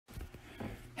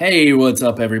Hey, what's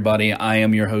up, everybody? I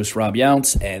am your host, Rob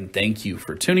Younts, and thank you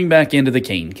for tuning back into the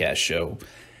Canecast Show.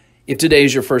 If today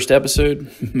is your first episode,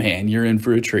 man, you're in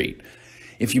for a treat.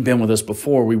 If you've been with us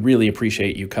before, we really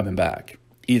appreciate you coming back.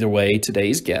 Either way,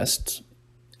 today's guest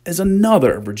is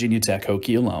another Virginia Tech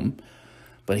Hokie alum,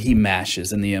 but he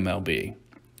mashes in the MLB.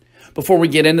 Before we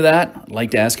get into that, I'd like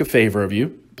to ask a favor of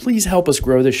you. Please help us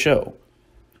grow this show.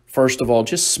 First of all,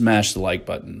 just smash the like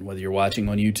button, whether you're watching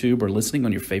on YouTube or listening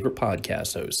on your favorite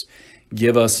podcast host.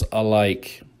 Give us a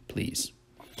like, please.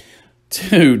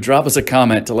 2, drop us a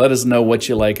comment to let us know what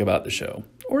you like about the show,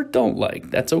 or don't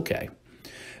like. That's okay.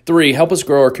 3, help us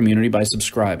grow our community by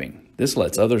subscribing. This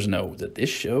lets others know that this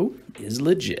show is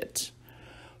legit.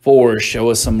 4,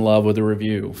 show us some love with a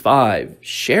review. 5,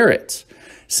 share it.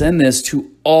 Send this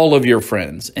to all of your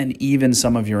friends and even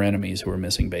some of your enemies who are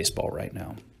missing baseball right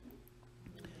now.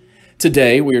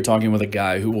 Today, we are talking with a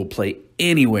guy who will play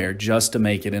anywhere just to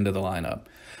make it into the lineup.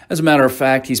 As a matter of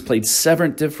fact, he's played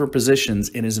 7 different positions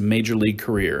in his major league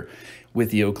career with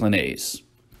the Oakland A's.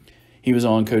 He was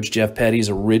on Coach Jeff Petty's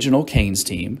original Canes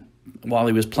team while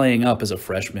he was playing up as a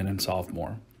freshman and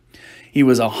sophomore. He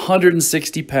was a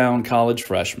 160-pound college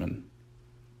freshman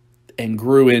and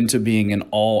grew into being an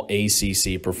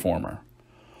All-ACC performer.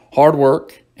 Hard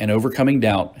work and overcoming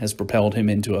doubt has propelled him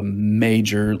into a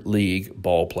major league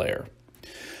ball player.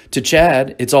 To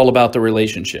Chad, it's all about the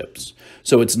relationships,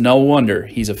 so it's no wonder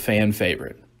he's a fan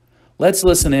favorite. Let's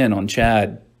listen in on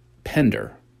Chad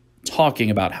Pinder talking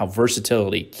about how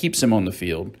versatility keeps him on the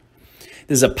field.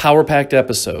 This is a power-packed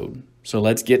episode, so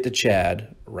let's get to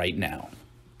Chad right now.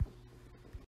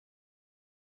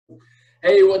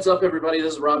 Hey, what's up, everybody?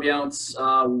 This is Rob Younts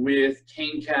with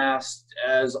Canecast.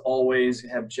 As always, we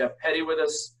have Jeff Petty with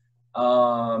us,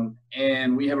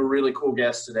 and we have a really cool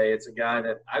guest today. It's a guy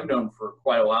that I've known for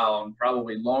quite a while, and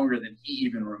probably longer than he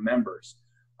even remembers,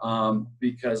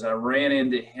 because I ran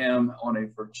into him on a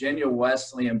Virginia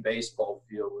Wesleyan baseball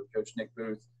field with Coach Nick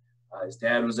Booth. His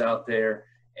dad was out there,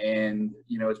 and,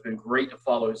 you know, it's been great to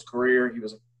follow his career. He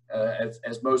was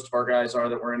as most of our guys are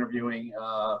that we're interviewing,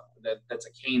 that's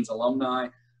a Canes alumni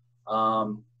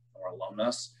or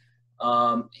alumnus.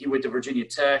 He went to Virginia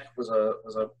Tech, was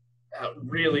a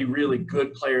really, really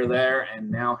good player there, and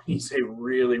now he's a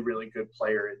really, really good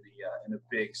player in the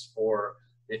bigs for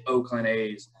the Oakland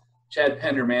A's. Chad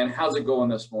Pinder, man, how's it going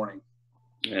this morning?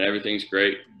 Man, everything's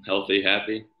great, healthy,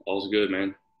 happy, all's good,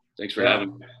 man. Thanks for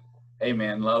having me. Hey,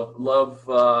 man, love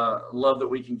that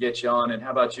we can get you on. And how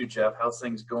about you, Jeff? How's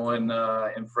things going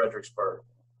in Fredericksburg?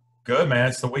 Good, man.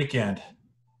 It's the weekend.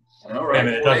 All right. I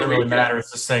mean, it doesn't really matter.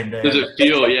 It's the same day. Does it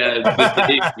feel? Yeah, it's the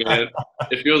days, man.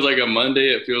 It feels like a Monday.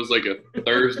 It feels like a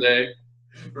Thursday.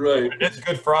 Right. It's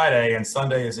Good Friday, and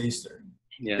Sunday is Easter.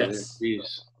 Yeah, yes.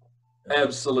 Geez.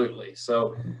 Absolutely.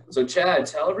 So Chad,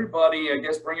 tell everybody, I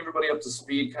guess, bring everybody up to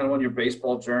speed kind of on your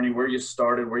baseball journey, where you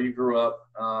started, where you grew up,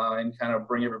 and kind of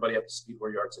bring everybody up to speed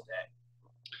where you are today.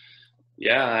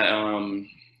 Yeah, I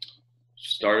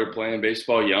started playing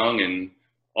baseball young and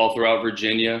all throughout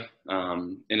Virginia.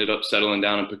 Ended up settling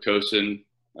down in Pocosin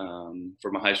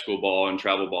for my high school ball and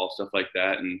travel ball, stuff like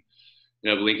that. And,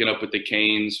 you know, linking up with the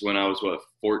Canes when I was,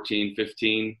 14,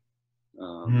 15.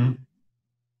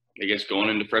 I guess going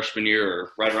into freshman year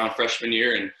or right around freshman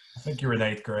year. And I think you were in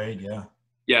 8th grade, yeah.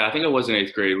 Yeah, I think I was in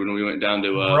 8th grade when we went down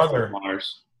to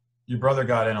Mars. Your brother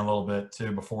got in a little bit,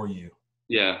 too, before you.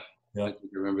 Yeah, yeah. I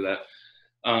remember that.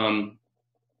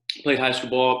 Played high school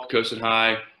ball, Pocosin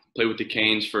High. Played with the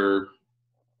Canes for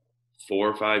 4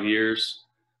 or 5 years.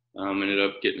 Ended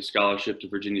up getting a scholarship to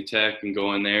Virginia Tech and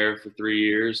going there for 3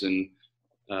 years. And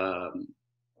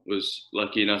was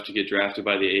lucky enough to get drafted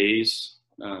by the A's.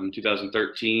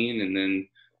 2013, and then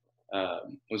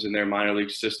was in their minor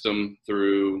league system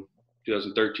through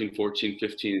 2013, 14,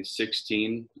 15, and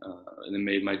 16, and then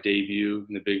made my debut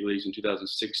in the big leagues in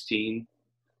 2016.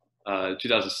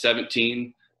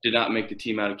 2017, did not make the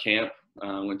team out of camp,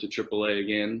 went to AAA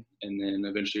again, and then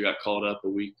eventually got called up a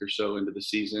week or so into the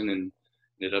season and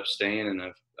ended up staying, and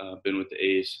I've been with the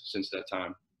A's since that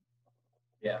time.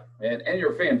 Yeah, and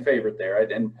you're a fan favorite there,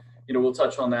 right? And you know, we'll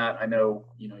touch on that. I know,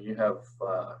 you know, you have,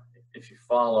 if you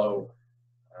follow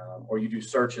or you do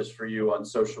searches for you on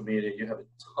social media, you have a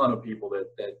ton of people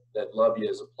that love you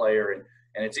as a player,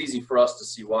 and it's easy for us to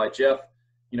see why. Jeff,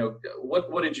 you know,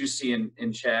 what did you see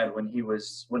in Chad when he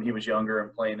was younger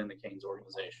and playing in the Canes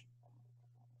organization?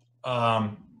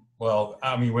 Well,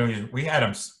 I mean, we had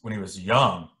him when he was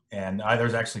young, and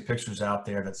there's actually pictures out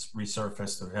there that's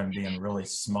resurfaced of him being really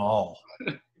small.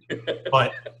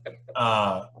 But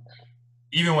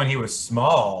even when he was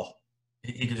small,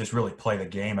 he could just really play the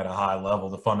game at a high level.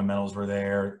 The fundamentals were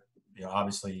there. You know,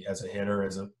 obviously as a hitter,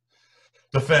 as a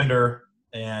defender.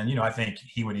 And, you know, I think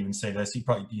he would even say this. He'd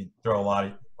throw a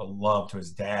lot of love to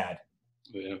his dad.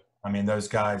 Yeah. I mean, those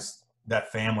guys,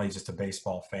 that family is just a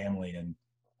baseball family. And,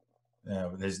 you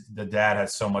know, the dad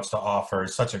has so much to offer.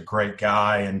 He's such a great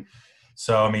guy. And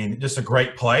so, I mean, just a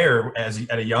great player at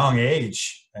a young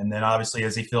age. And then obviously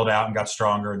as he filled out and got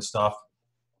stronger and stuff,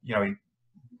 you know, he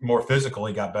more physical,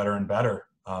 he got better and better.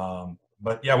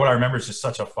 But yeah, what I remember is just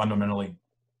such a fundamentally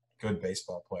good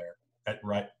baseball player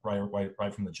right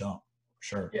from the jump.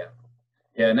 Sure. Yeah.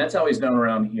 Yeah, and that's how he's known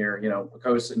around here. You know,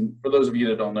 Poquoson, for those of you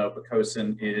that don't know,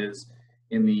 Poquoson is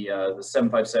in the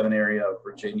 757 area of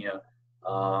Virginia.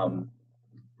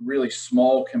 Really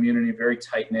small community, very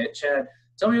tight-knit. Chad,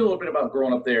 tell me a little bit about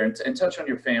growing up there and touch on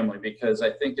your family, because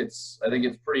I think it's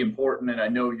pretty important, and I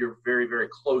know you're very, very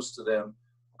close to them,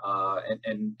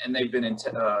 and they've been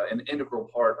an integral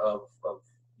part of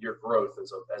your growth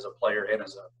as a player and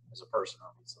as a person,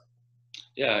 obviously.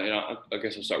 Yeah, you know, I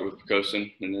guess I'll start with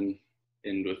Poquoson and then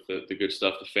end with the good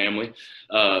stuff, the family.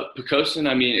 Poquoson,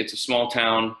 I mean, it's a small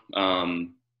town,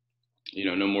 you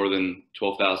know, no more than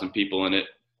 12,000 people in it.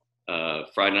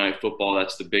 Friday night football,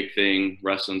 that's the big thing.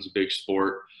 Wrestling's a big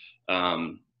sport.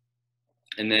 And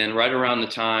then right around the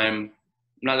time,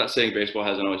 I'm not saying baseball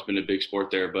hasn't always been a big sport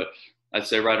there, but I'd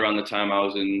say right around the time I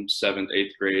was in 7th,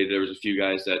 8th grade, there was a few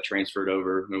guys that transferred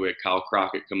over. We had Kyle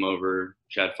Crockett come over,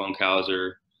 Chad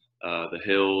Funkhauser, the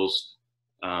Hills.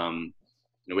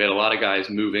 You know, we had a lot of guys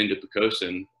move into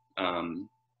Poquoson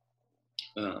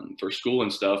for school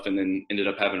and stuff, and then ended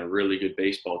up having a really good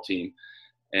baseball team.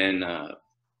 And I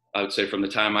would say from the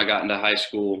time I got into high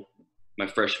school, my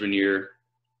freshman year,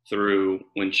 through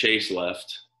when Chase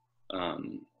left,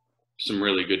 some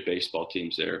really good baseball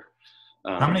teams there.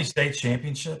 How many state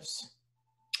championships?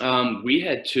 We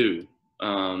had 2.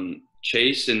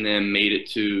 Chase and them made it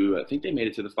to, I think they made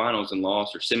it to the finals and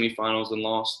lost, or semifinals and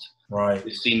lost. Right.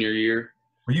 His senior year.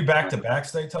 Were you back-to-back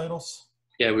state titles?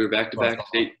 Yeah, we were back-to-back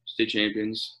state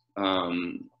champions.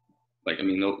 Like, I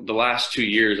mean, the last 2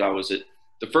 years I was at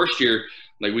 – the first year,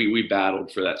 like, we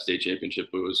battled for that state championship.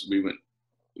 There were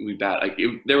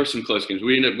some close games.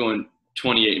 We ended up going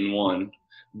 28-1,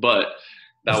 but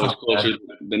that was closer.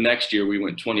 The next year we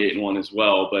went 28-1 as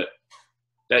well. But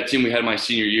that team we had my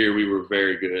senior year, we were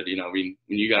very good. You know, when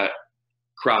you got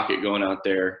Crockett going out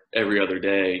there every other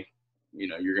day, you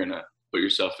know, you're going to put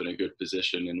yourself in a good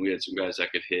position. And we had some guys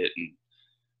that could hit.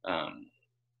 And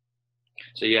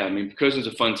so, yeah, I mean, Poquoson's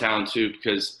a fun town too,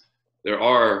 because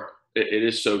it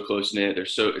is so close-knit.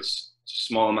 It's a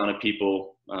small amount of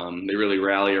people. They really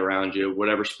rally around you.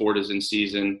 Whatever sport is in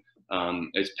season,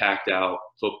 it's packed out.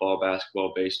 Football,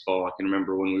 basketball, baseball. I can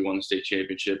remember when we won the state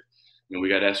championship, you know, we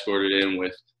got escorted in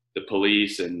with the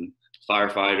police and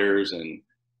firefighters, and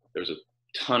there was a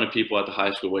ton of people at the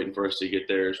high school waiting for us to get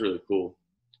there. It's really cool.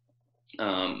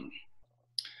 And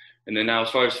then now as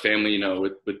far as family, you know,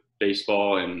 with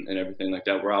baseball and everything like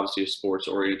that, we're obviously a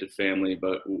sports-oriented family,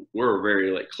 but we're a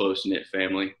very, like, close-knit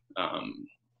family.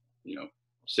 You know,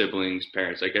 siblings,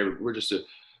 parents, like, we're just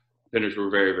Pinders were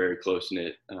very, very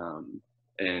close-knit.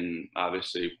 And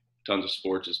obviously tons of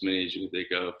sports, as many as you can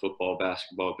think of: football,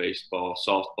 basketball, baseball,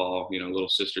 softball. You know, little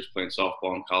sister's playing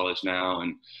softball in college now.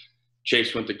 And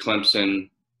Chase went to Clemson,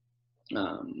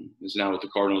 is now with the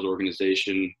Cardinals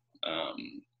organization.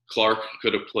 Clark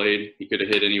could have played. He could have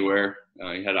hit anywhere.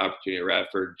 He had an opportunity at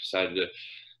Radford, decided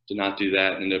to not do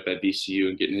that, and ended up at VCU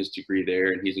and getting his degree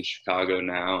there. And he's in Chicago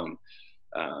now. And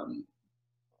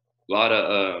a lot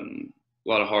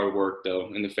of hard work,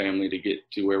 though, in the family to get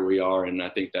to where we are. And I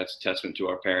think that's a testament to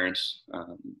our parents.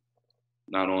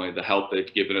 Not only the help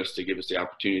they've given us to give us the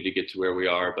opportunity to get to where we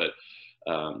are, but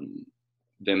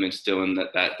them instilling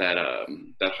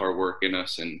that hard work in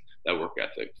us and that work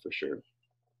ethic for sure.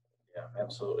 Yeah,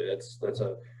 absolutely.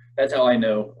 That's how I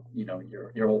know, you know,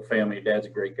 your whole family. Dad's a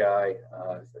great guy.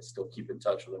 I still keep in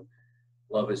touch with him.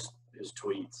 Love his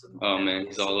tweets. Man,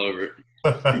 he's all over it.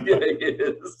 Yeah, he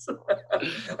is.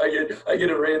 I get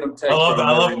a random text.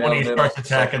 I love when he starts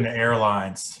attacking the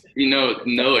airlines. You know,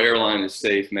 no airline is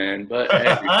safe, man. But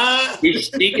hey, he's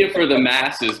speaking for the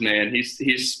masses, man.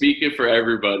 He's speaking for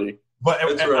everybody. But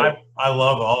right. I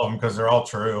love all of them because they're all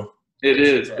true. It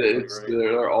is. Exactly right.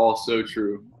 They're all so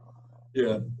true.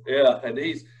 Yeah, yeah, and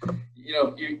he's, you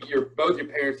know, you're both your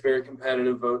parents very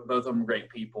competitive. Both of them great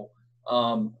people.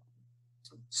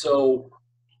 So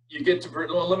you get to.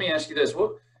 Well, let me ask you this: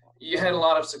 you had a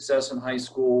lot of success in high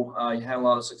school. You had a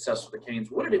lot of success with the Canes.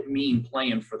 What did it mean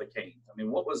playing for the Canes? I mean,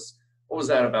 what was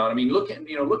that about? I mean,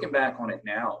 looking back on it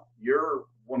now, you're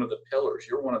one of the pillars.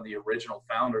 You're one of the original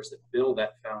founders that build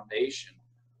that foundation.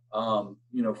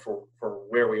 You know, for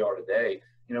where we are today.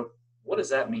 You know, what does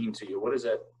that mean to you?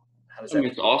 how does I that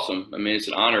mean, it's awesome. I mean, it's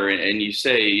an honor. And you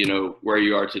say, you know, where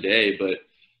you are today, but,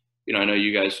 you know, I know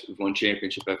you guys have won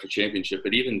championship after championship,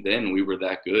 but even then we were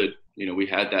that good. You know, we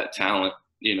had that talent,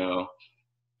 you know,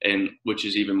 and which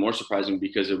is even more surprising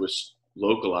because it was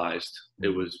localized. It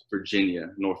was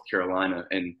Virginia, North Carolina,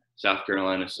 and South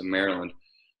Carolina, some Maryland.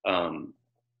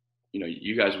 You know,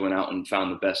 you guys went out and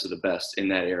found the best of the best in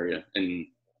that area and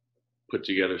put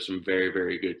together some very,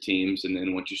 very good teams. And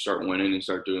then once you start winning and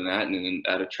start doing that, and then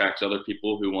that attracts other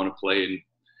people who want to play and,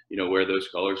 you know, wear those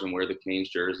colors and wear the Canes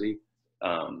jersey.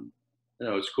 You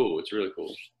know, it's cool. It's really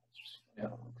cool. Yeah,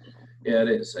 yeah, it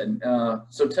is. And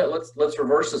so let's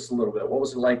reverse this a little bit. What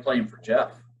was it like playing for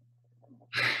Jeff?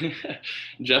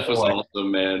 Jeff was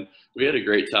awesome, man. We had a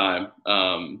great time.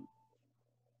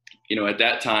 You know, at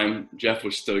that time, Jeff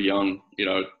was still young. You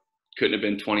know, couldn't have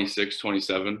been 26,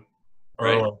 27.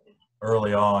 Right?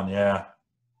 Early on, yeah.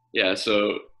 Yeah,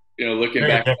 so, you know, looking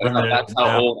Very back, that's how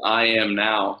now. old I am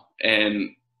now. And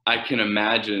I can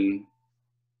imagine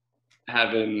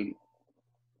having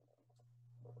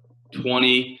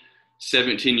 20,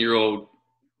 17-year-old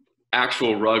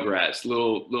actual rugrats,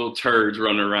 little turds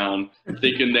running around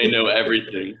thinking they know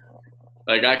everything.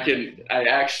 Like I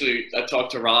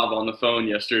talked to Rob on the phone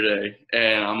yesterday,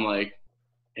 and I'm like,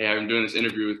 hey, I'm doing this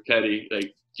interview with Petty.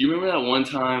 Like, do you remember that one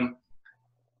time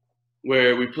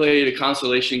where we played a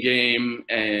consolation game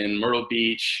in Myrtle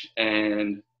Beach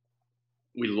and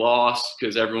we lost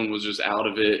because everyone was just out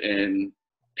of it, and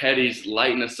Petty's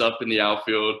lighting us up in the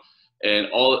outfield,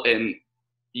 and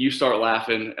you start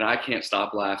laughing, and I can't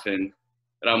stop laughing.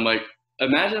 And I'm like,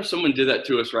 imagine if someone did that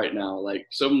to us right now, like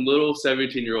some little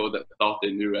 17-year-old that thought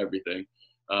they knew everything.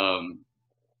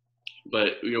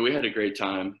 But, you know, we had a great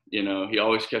time. You know, he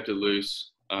always kept it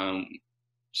loose.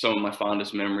 Some of my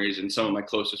fondest memories and some of my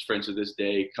closest friends to this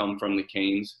day come from the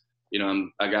Canes. You know,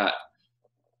 I got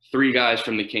 3 guys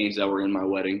from the Canes that were in my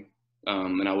wedding,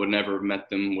 and I would never have met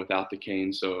them without the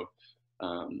Canes. So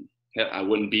I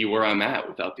wouldn't be where I'm at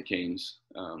without the Canes.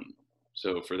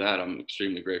 So for that, I'm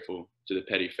extremely grateful to the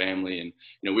Petty family. And,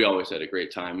 you know, we always had a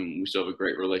great time, and we still have a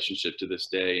great relationship to this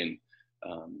day. And,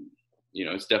 you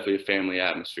know, it's definitely a family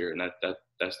atmosphere, and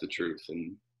that's the truth.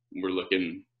 And we're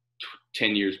looking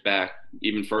 10 years back,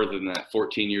 even further than that,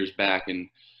 14 years back, and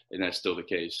that's still the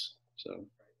case. So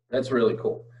that's really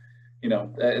cool. You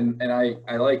know, and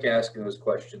I like asking those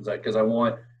questions because I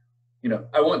want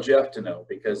Jeff to know,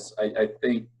 because I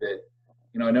think that,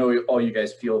 you know, I know all you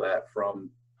guys feel that from,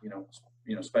 you know,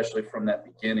 especially from that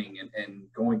beginning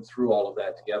and going through all of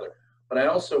that together. But I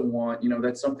also want, you know,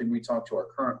 that's something we talk to our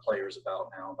current players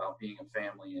about now, about being a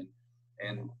family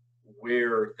and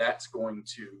where that's going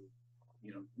to,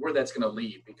 you know, where that's going to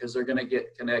lead, because they're going to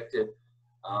get connected,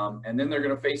 and then they're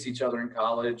going to face each other in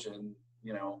college, and,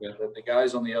 you know, the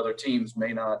guys on the other teams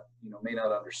may not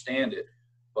understand it,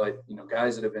 but, you know,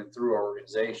 guys that have been through our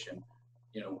organization,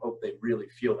 you know, hope they really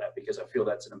feel that, because I feel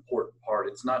that's an important part.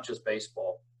 It's not just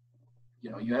baseball. You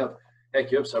know, you have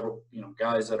several, you know,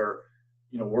 guys that are,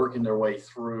 you know, working their way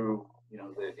through, you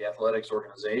know, the athletics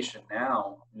organization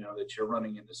now, you know, that you're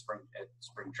running into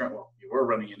spring training. Well, you were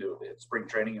running into it at spring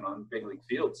training and on big league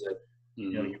fields that,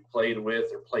 you know, you played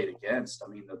with or played against. I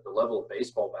mean, the level of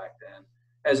baseball back then,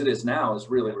 as it is now, is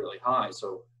really, really high.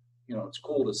 So, you know, it's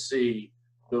cool to see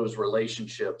those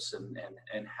relationships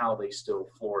and how they still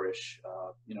flourish,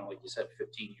 you know, like you said,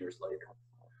 15 years later.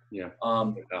 Yeah.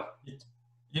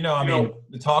 You know, I mean,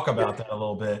 to talk about that a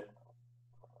little bit,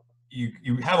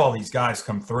 you have all these guys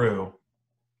come through,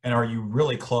 and are you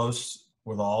really close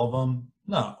with all of them?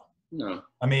 No.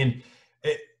 I mean,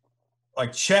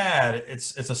 like Chad,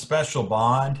 it's a special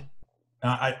bond.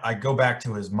 I go back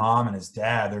to his mom and his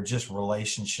dad. They're just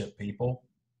relationship people.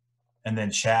 And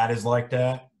then Chad is like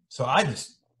that. So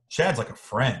Chad's like a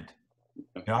friend.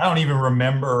 You know, I don't even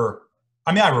remember.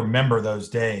 I mean, I remember those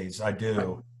days. I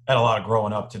do. I had a lot of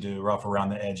growing up to do, rough around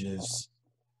the edges.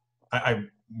 I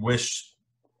wish,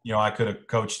 you know, I could have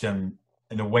coached him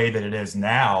in the way that it is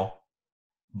now,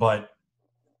 but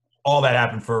all that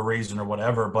happened for a reason or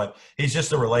whatever. But he's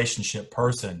just a relationship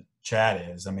person.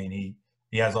 Chad is. I mean,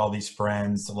 he has all these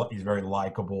friends. He's very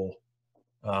likable.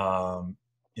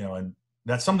 You know, and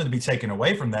that's something to be taken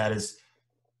away from that is,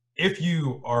 if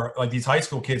you are like these high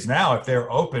school kids now, if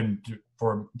they're open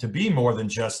to be more than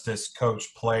just this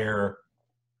coach player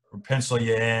or pencil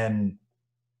you in,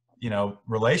 you know,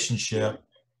 relationship,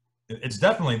 it's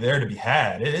definitely there to be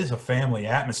had. It is a family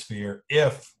atmosphere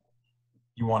if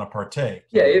you want to partake.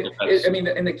 Yeah, I mean,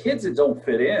 and the kids that don't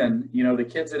fit in, you know, the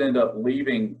kids that end up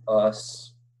leaving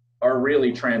us are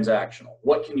really transactional.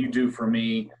 What can you do for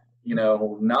me? You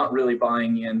know, not really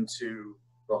buying into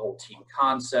the whole team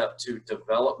concept to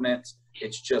development.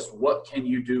 It's just, what can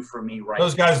you do for me right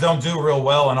Those guys don't do real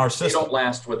well in our system. They don't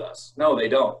last with us. No, they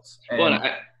don't. And Well,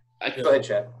 go ahead,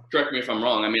 Chad. Correct me if I'm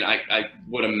wrong. I mean, I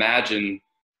would imagine,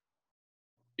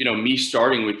 me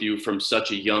starting with you from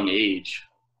such a young age.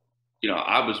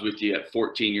 I was with you at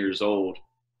 14 years old.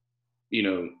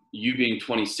 You being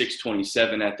 26,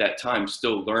 27 at that time,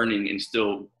 still learning and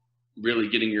still really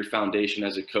getting your foundation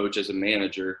as a coach, as a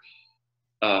manager.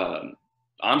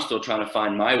 I'm still trying to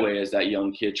find my way as that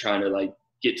young kid, trying to like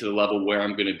get to the level where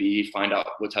I'm going to be, find out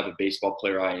what type of baseball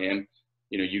player I am.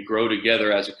 You grow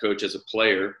together as a coach, as a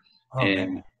player,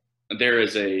 and there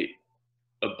is a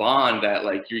bond that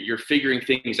like you're figuring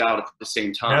things out at the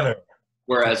same time. Together.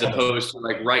 Whereas opposed to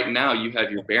like right now, you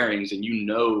have your bearings and you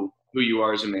know who you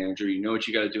are as a manager. You know what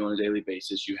you got to do on a daily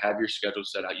basis. You have your schedule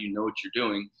set out. You know what you're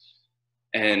doing.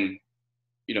 And,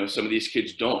 some of these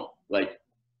kids don't. Like,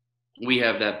 we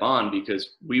have that bond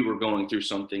because we were going through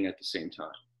something at the same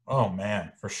time. Oh,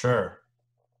 man, for sure.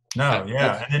 No,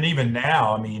 yeah. And then even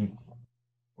now, I mean,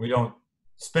 we don't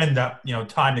spend that,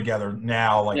 time together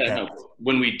now like that. No,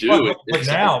 when we do. But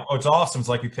now, it's awesome. It's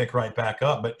like we pick right back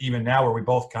up. But even now where we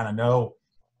both kind of know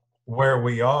where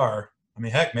we are, I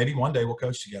mean, heck, maybe one day we'll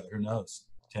coach together. Who knows?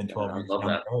 10, 12 years down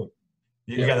the road.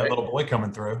 You got that little boy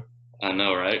coming through. I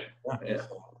know, right? Yeah.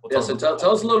 So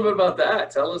tell us a little bit about that.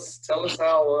 Tell us a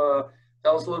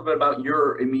little bit about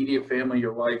your immediate family,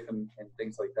 your wife, and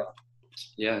things like that.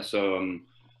 Yeah. So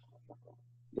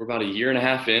we're about a year and a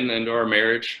half into our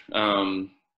marriage.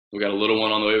 We got a little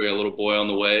one on the way. We got a little boy on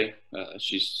the way.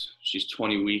 She's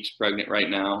 20 weeks pregnant right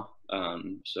now.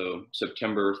 So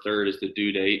September 3rd is the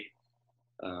due date.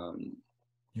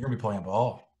 You're gonna be playing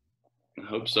ball. I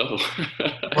hope so.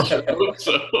 I hope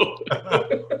so.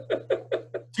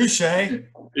 Touche.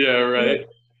 Yeah, right.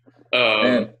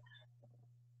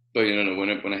 But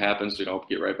when it happens, I'll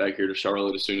get right back here to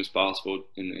Charlotte as soon as possible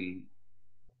and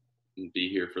be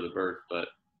here for the birth. But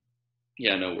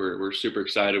yeah, no, we're super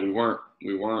excited. We were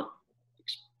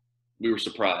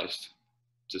surprised,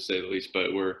 to say the least,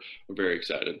 but we're very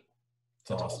excited.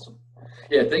 That's awesome.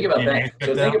 Yeah, think about that.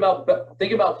 So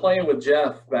think about playing with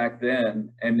Jeff back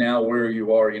then and now where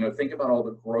you are. Think about all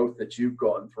the growth that you've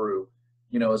gone through,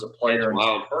 as a player and as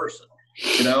a person.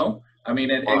 I mean,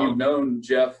 and you've known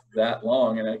Jeff that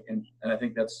long, and I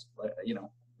think that's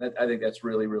I think that's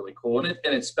really, really cool, and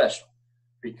it's special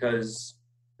because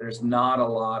there's not a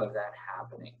lot of that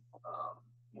happening.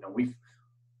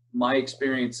 My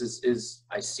experience is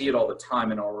I see it all the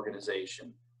time in our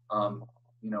organization.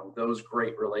 Those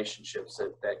great relationships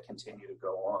that continue to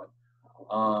go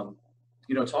on.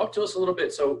 Talk to us a little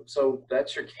bit. So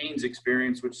that's your Canes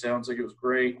experience, which sounds like it was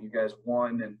great. You guys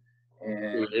won,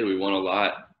 and we won a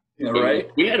lot. Right.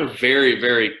 We had a very,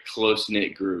 very close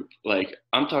knit group. Like,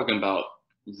 I'm talking about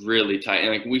really tight,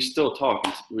 and like we still talk.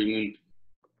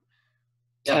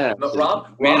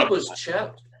 Rob was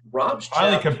Chet. Rob's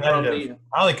highly competitive.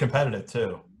 Highly competitive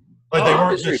too. But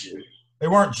they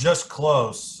weren't just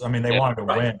close. I mean, they wanted to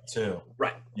win too.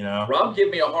 Right. Rob gave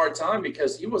me a hard time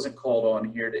because he wasn't called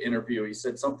on here to interview. He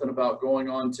said something about going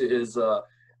on to his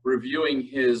reviewing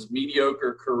his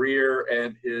mediocre career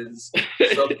and his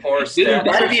subpar stats.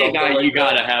 That'd be a guy you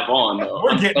got to have on, though.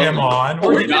 We're getting him on.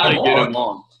 We got to get him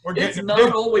on.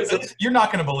 You're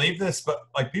not going to believe this, but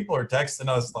like people are texting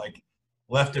us like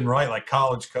left and right, like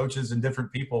college coaches and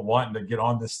different people wanting to get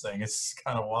on this thing. It's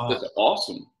kind of wild. That's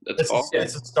awesome. That's awesome.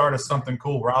 It's a start of something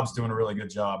cool. Rob's doing a really good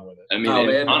job with it. I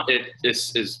mean,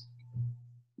 it's as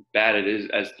bad it is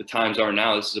as the times are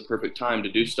now. This is a perfect time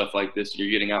to do stuff like this. You're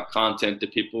getting out content to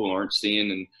people who aren't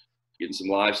seeing and getting some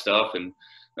live stuff. And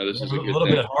this is a little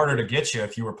bit harder to get you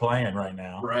if you were playing right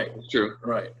now. Right. That's true.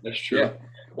 Right. That's true. Yeah.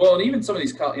 Well, and even some of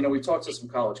these, we talked to some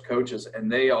college coaches,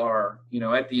 and they are,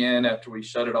 at the end after we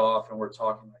shut it off, and we're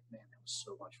talking like, man, that was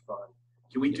so much fun.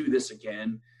 Can we do this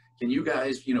again? Can you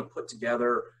guys, put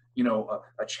together,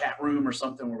 a chat room or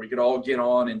something where we could all get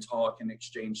on and talk and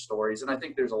exchange stories? And I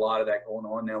think there's a lot of that going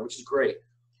on now, which is great.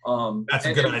 That's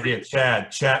a good idea,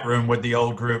 Chad. Chat room with the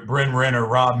old group. Bryn Renner,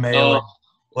 Rob Mayo.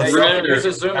 Here's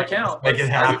a Zoom account. Make it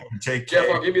happen, JK. Jeff,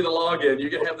 I'll give you the login. You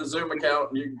can have the Zoom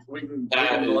account, and we can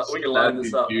line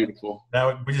this up. Beautiful.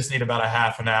 We just need about a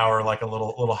half an hour, like a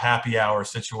little happy hour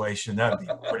situation. That'd be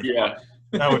pretty fun.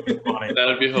 That would be funny. That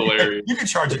would be hilarious. You could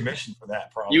charge admission for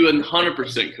that, probably. You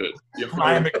 100% could.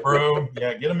 Ryan McBroom.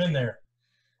 Yeah, get them in there.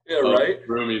 Yeah, right.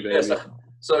 Roomy, baby. Yeah,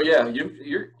 so yeah,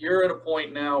 you're at a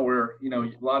point now where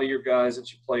a lot of your guys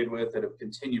that you played with that have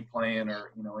continued playing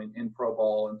or in pro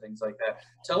ball and things like that.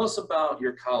 Tell us about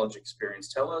your college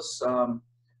experience. Tell us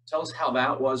tell us how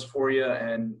that was for you,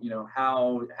 and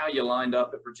how you lined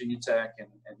up at Virginia Tech,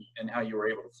 and how you were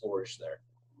able to flourish there.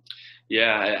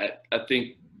 Yeah, I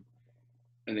think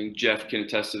Jeff can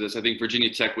attest to this. I think Virginia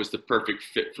Tech was the perfect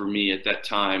fit for me at that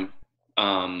time.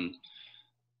 I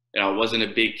wasn't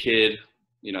a big kid.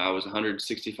 I was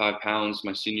 165 pounds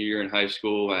my senior year in high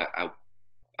school. I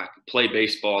could play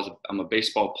baseball. I'm a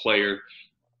baseball player,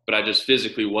 but I just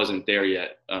physically wasn't there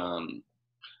yet.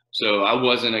 So I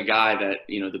wasn't a guy that,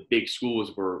 the big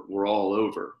schools were all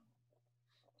over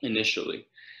initially.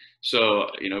 So,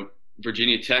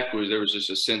 Virginia Tech there was just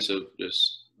a sense of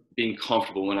just being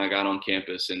comfortable when I got on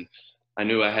campus. And I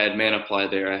knew I had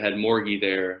Manaply there. I had Morgie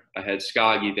there. I had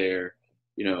Skaggy there.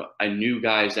 I knew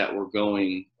guys that were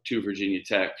going to Virginia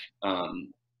Tech.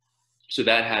 So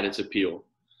that had its appeal.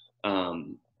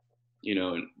 And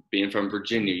being from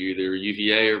Virginia, you're either a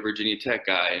UVA or Virginia Tech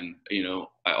guy. And,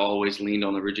 I always leaned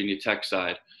on the Virginia Tech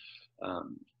side.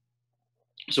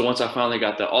 So once I finally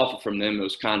got the offer from them, it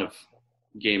was kind of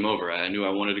game over. I knew I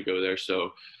wanted to go there.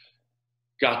 So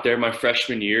got there my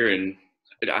freshman year, and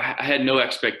I had no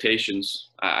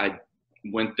expectations. I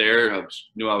went there.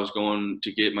 Knew I was going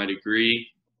to get my degree.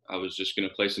 I was just going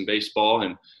to play some baseball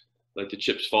and let the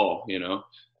chips fall,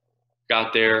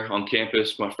 Got there on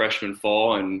campus my freshman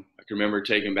fall, and I can remember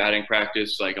taking batting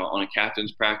practice, like on a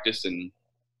captain's practice, and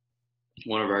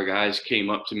one of our guys came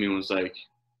up to me and was like,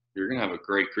 "You're going to have a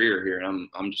great career here." And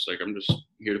I'm just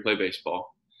here to play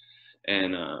baseball.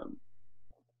 And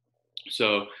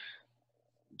so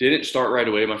didn't start right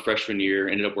away my freshman year,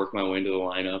 ended up working my way into the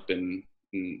lineup, and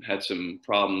had some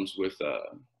problems with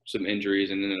some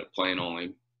injuries, and ended up playing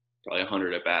only probably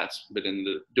 100 at bats, but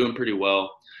ended up doing pretty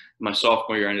well. My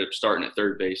sophomore year, I ended up starting at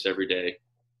third base every day.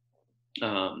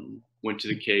 Went to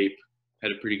the Cape,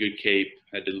 had a pretty good Cape,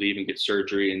 had to leave and get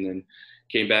surgery, and then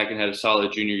came back and had a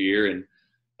solid junior year. And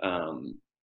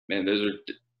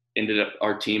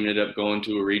our team ended up going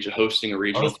to hosting a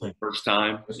regional for the first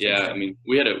time. Yeah, I mean,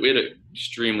 we had an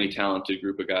extremely talented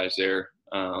group of guys there.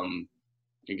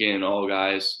 Again, all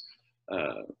guys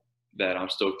that I'm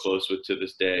still close with to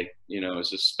this day.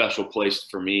 It's a special place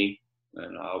for me.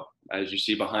 And as you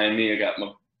see behind me, I got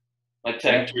my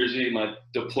Tech jersey, my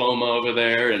diploma over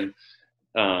there, and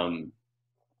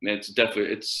it's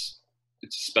a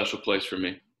special place for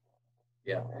me.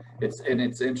 Yeah, it's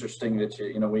interesting that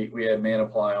we had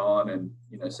Manaply on, and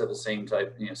said the same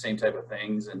type of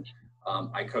things. And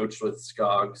I coached with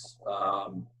Skoggs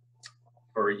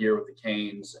for a year with the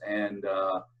Canes, and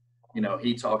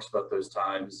he talks about those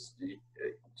times.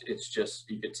 It's just,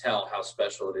 you could tell how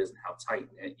special it is and how tight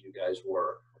knit you guys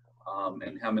were,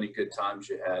 and how many good times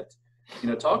you had.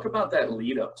 Talk about that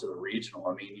lead up to the regional.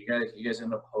 I mean, you guys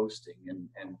ended up hosting,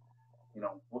 and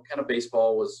what kind of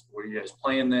baseball were you guys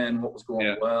playing then? What was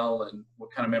going well, and what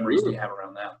kind of memories do you have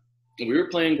around that? We were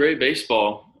playing great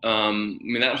baseball. I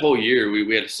mean, that whole year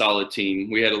we had a solid team.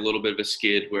 We had a little bit of a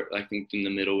skid where I think in the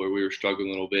middle where we were struggling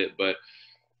a little bit, but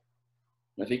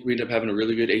I think we ended up having a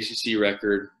really good ACC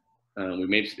record. We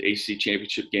made it to the ACC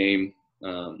championship game,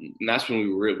 and that's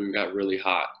when we got really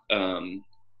hot.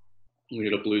 We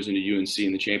ended up losing to UNC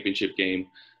in the championship game,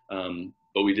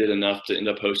 but we did enough to end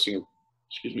up hosting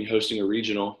a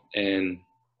regional, and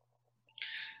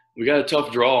we got a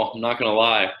tough draw. I'm not going to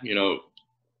lie.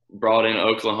 Brought in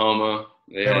Oklahoma.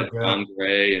 They had Don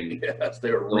Gray and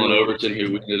they were Dylan Overton,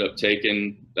 who ended up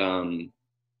taking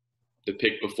the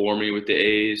pick before me with the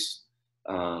A's.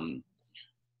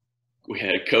 We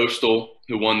had Coastal,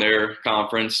 who won their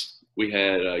conference. We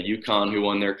had UConn, who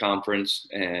won their conference,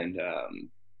 and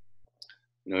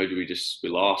we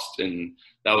lost, and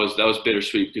that was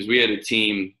bittersweet because we had a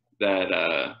team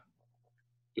that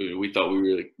we thought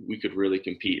we could really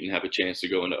compete and have a chance to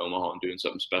go into Omaha and doing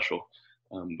something special.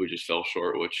 We just fell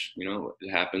short, which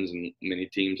it happens, and many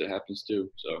teams it happens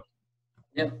too. So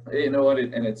yeah, you know what,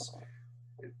 and it's,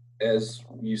 as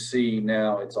you see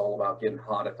now, it's all about getting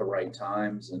hot at the right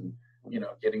times and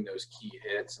getting those key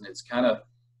hits, and it's kind of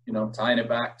tying it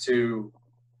back to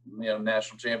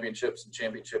national championships and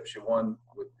championships you won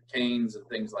with the Canes and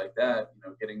things like that.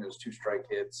 Getting those 2-strike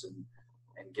hits and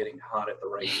getting hot at the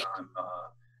right time,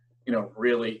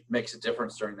 really makes a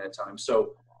difference during that time.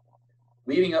 So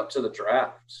leading up to the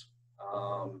draft,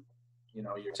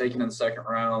 you're taken in the second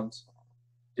round.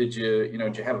 Did you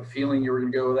have a feeling you were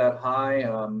going to go that high?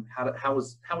 How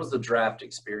was the draft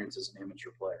experience as an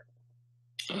amateur player?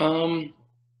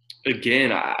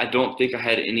 Again, I don't think I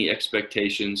had any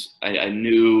expectations. I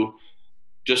knew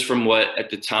just from what at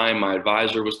the time my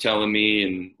advisor was telling me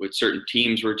and what certain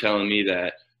teams were telling me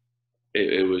that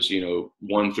it was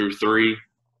 1 through 3.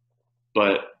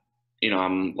 But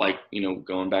I'm like,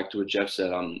 going back to what Jeff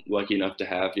said, I'm lucky enough to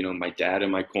have, my dad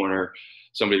in my corner,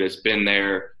 somebody that's been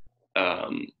there.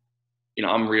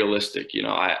 I'm realistic.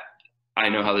 I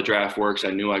know how the draft works.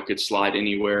 I knew I could slide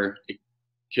anywhere. It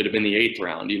could have been the 8th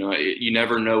round. You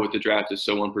never know with the draft. It's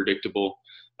so unpredictable.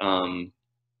 And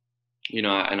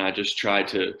I just try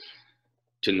to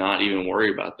not even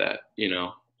worry about that,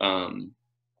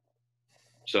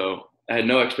 So I had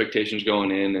no expectations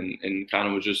going in and kind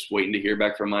of was just waiting to hear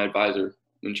back from my advisor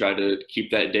and try to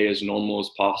keep that day as normal as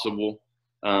possible.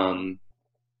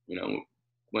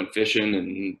 Went fishing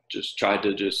and just tried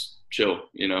to just chill.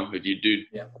 If you do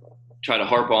try to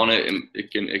harp on it, and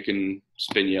it can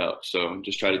spin you up. So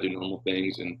just try to do normal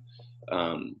things. And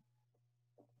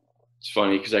it's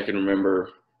funny because I can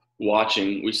remember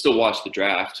we still watched the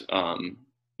draft,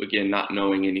 again, not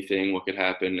knowing anything, what could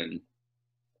happen. And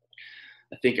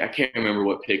I can't remember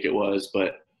what pick it was,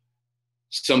 but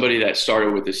somebody that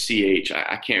started with the CH,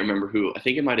 I can't remember who. I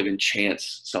think it might have been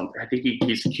Chance something. I think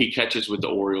he catches with the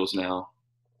Orioles now.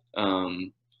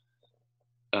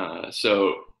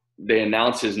 So they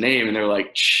announce his name and they're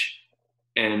like, shh.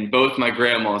 And both my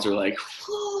grandmas are like,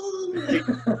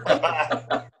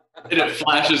 and it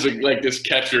flashes like this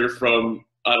catcher from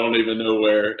I don't even know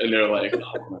where, and they're like,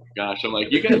 oh my gosh. I'm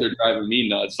like, you guys are driving me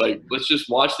nuts. Like, let's just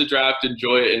watch the draft,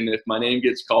 enjoy it, and if my name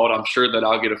gets called, I'm sure that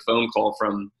I'll get a phone call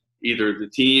from either the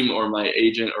team or my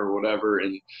agent or whatever.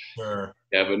 And sure.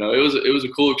 Yeah, but no, it was a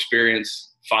cool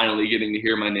experience finally getting to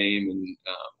hear my name and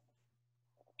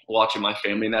watching my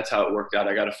family, and that's how it worked out.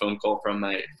 I got a phone call from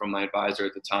my advisor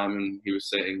at the time, and he was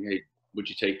saying, hey, would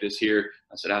you take this here?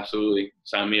 I said, absolutely.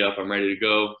 Sign me up. I'm ready to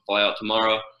go. Fly out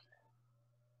tomorrow.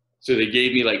 So they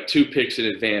gave me like 2 picks in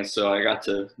advance. So I got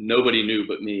to, nobody knew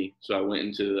but me. So I went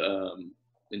into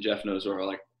and Jeff knows where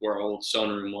our old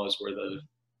sunroom was, where the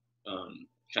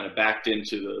kind of backed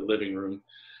into the living room.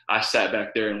 I sat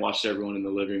back there and watched everyone in the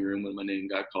living room when my name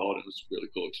got called. It was a really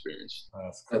cool experience.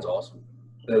 That's awesome.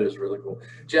 That is really cool.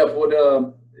 Jeff, what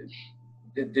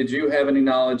did you have any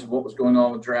knowledge of what was going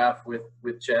on with draft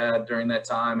with Chad during that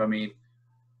time? I mean,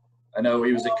 I know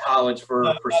he was at college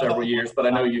for several years, but I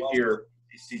know you hear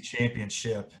ACC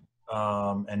championship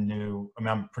and knew. I mean,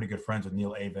 I'm pretty good friends with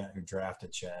Neil Avent, who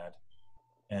drafted Chad,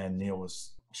 and Neil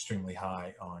was extremely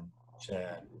high on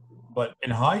Chad. But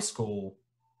in high school,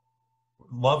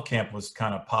 Love Camp was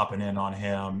kind of popping in on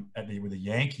him with the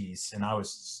Yankees, and I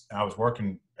was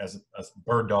working as a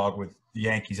bird dog with the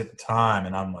Yankees at the time,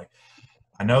 and I'm like,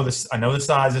 I know the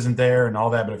size isn't there and all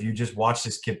that, but if you just watch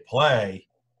this kid play,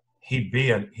 he'd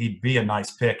be a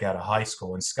nice pick out of high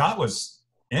school. And Scott was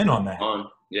in on that.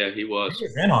 Yeah, he was. He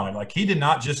was in on it. Like, he did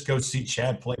not just go see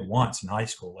Chad play once in high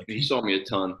school. Like, he saw me a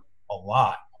ton, a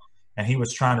lot, and he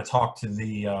was trying to talk to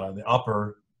the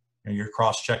upper. Your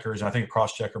cross checkers. I think a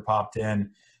cross checker popped in.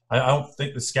 I don't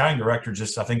think the scouting director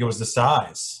I think it was the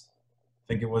size.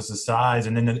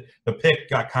 And then the pick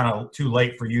got kind of too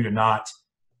late for you to not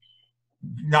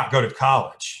go to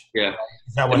college. Yeah.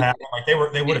 Is that what happened? Like, they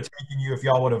would have taken you if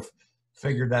y'all would have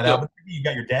figured that out. But maybe you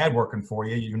got your dad working for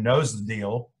you. You knows the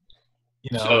deal.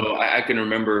 So I can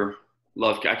remember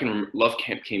Love Camp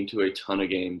came to a ton of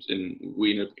games, and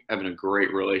we ended up having a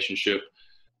great relationship.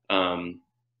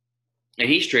 And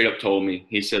he straight up told me,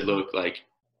 he said, look, like,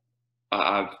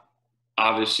 I've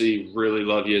obviously really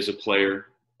love you as a player.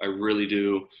 I really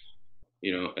do,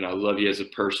 and I love you as a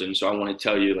person. So I want to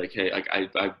tell you, like, hey,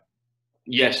 like,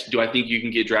 yes, do I think you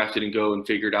can get drafted and go and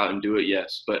figure it out and do it?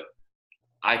 Yes. But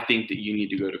I think that you need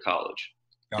to go to college.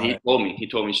 And he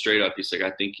told me straight up, he's like,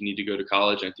 I think you need to go to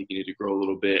college. I think you need to grow a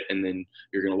little bit. And then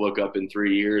you're going to look up in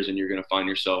 3 years and you're going to find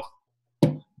yourself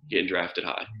getting drafted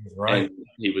high. Right. And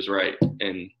he was right.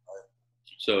 And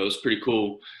so it was pretty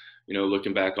cool,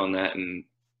 looking back on that and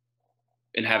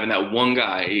having that one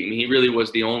guy. I mean, he really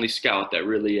was the only scout that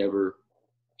really ever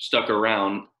stuck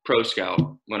around, pro scout,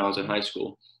 when I was in high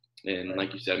school. And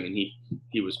like you said, I mean,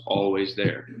 he was always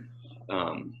there.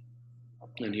 And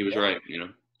he was right,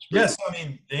 Yes, I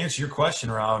mean, to answer your question,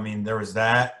 Rob, I mean, there was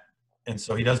that. And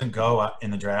so he doesn't go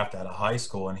in the draft out of high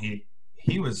school. And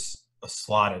he was a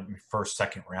slotted first,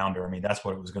 second rounder. I mean, that's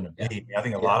what it was going to be. I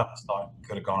think a lot of us thought he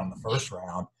could have gone in the first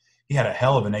round. He had a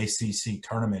hell of an ACC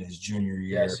tournament his junior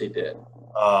year. Yes, he did.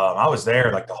 I was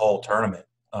there like the whole tournament,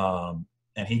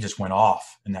 and he just went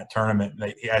off in that tournament.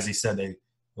 As he said, they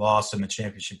lost in the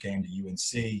championship game to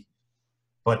UNC.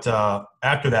 But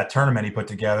after that tournament he put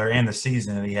together and the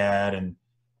season that he had and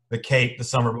the Cape the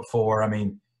summer before, I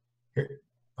mean,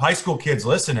 high school kids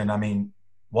listening, I mean,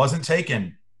 wasn't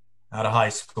taken out of high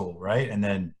school, right? And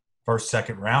then first,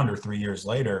 second rounder 3 years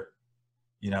later,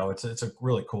 it's a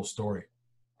really cool story.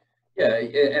 Yeah,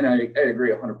 and I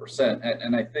agree 100%.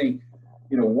 And I think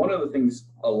one of the things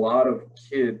a lot of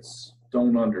kids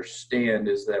don't understand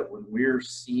is that when we're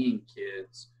seeing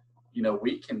kids,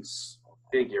 we can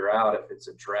figure out if it's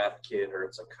a draft kid or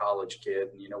it's a college kid.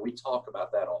 And, we talk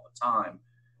about that all the time.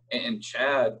 And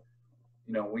Chad,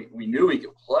 we knew he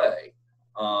could play,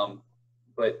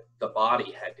 but the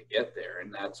body had to get there.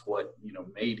 And that's what,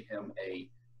 made him a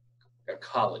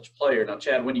college player. Now,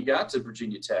 Chad, when you got to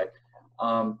Virginia Tech,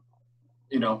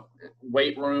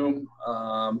 weight room,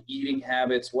 eating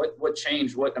habits, what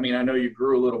changed? I know you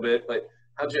grew a little bit, but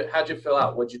how'd you fill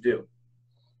out? What'd you do?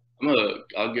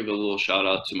 I'll give a little shout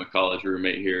out to my college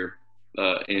roommate here,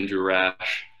 Andrew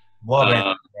Rash. Love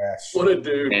Andrew Rash. What a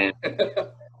dude. And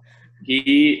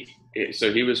he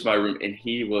was my room, and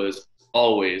he was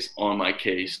always on my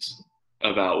case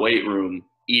about weight room,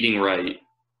 eating right.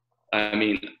 I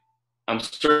mean, I'm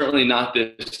certainly not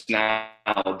this now,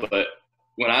 but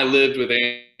when I lived with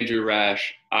Andrew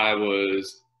Rash, I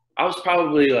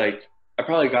probably I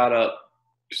probably got up,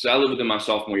 because I lived with him my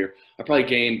sophomore year. I probably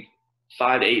gained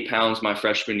 5 to 8 pounds my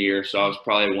freshman year, so I was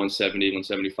probably 170,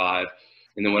 175.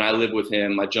 And then when I lived with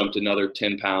him, I jumped another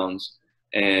 10 pounds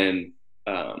and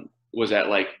was at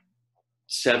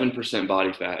 7%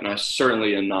 body fat, and I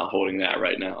certainly am not holding that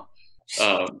right now.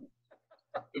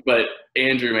 But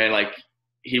Andrew, man,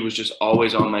 he was just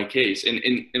always on my case. And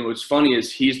what's funny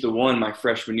is he's the one my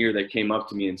freshman year that came up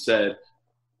to me and said,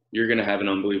 "You're going to have an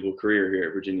unbelievable career here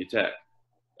at Virginia Tech."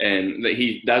 And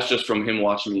that's just from him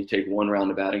watching me take one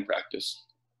round of batting practice.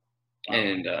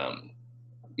 And,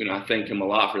 I thank him a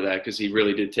lot for that, because he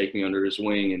really did take me under his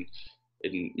wing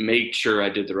and make sure I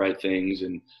did the right things,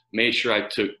 and made sure I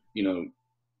took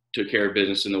care of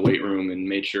business in the weight room, and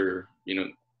made sure,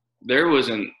 there was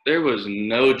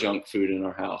no junk food in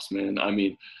our house, man. I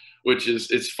mean,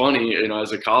 it's funny,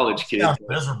 as a college kid. Sounds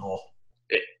miserable.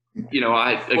 He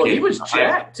was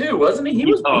jacked too, wasn't he? He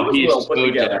was well put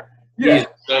together. Yeah.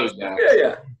 So jacked.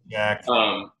 Yeah. Jacked.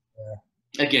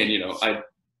 Again,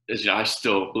 I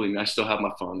still, believe me, I still have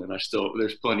my fun, and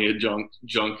there's plenty of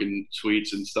junk and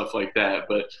sweets and stuff like that.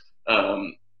 But,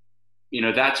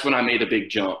 that's when I made a big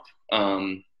jump.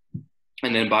 And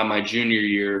then by my junior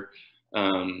year,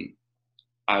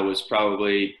 I was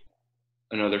probably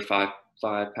another 5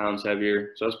 pounds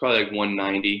heavier. So I was probably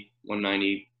 190,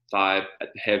 195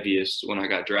 at the heaviest when I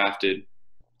got drafted.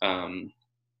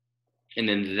 And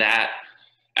then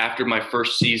after my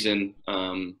first season,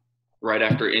 right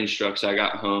after instructs, I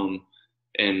got home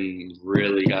and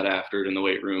really got after it in the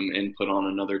weight room and put on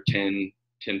another 10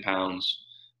 pounds.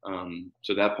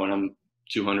 So at that point, I'm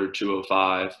 200,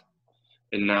 205.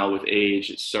 And now with age,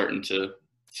 it's starting to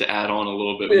add on a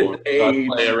little bit more. So I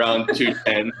play around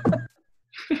 210.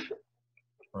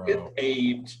 With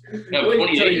age. Yeah,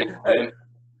 28 now.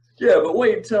 Yeah, but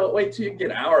wait till you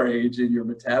get our age and your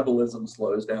metabolism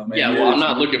slows down, man. Yeah, well, I'm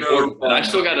not looking forward to that. I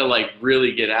still got to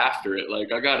really get after it.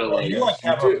 I got to you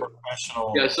have a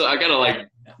professional. Yeah, so I got to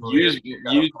use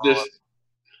this.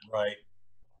 Right.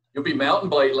 You'll be mountain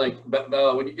bike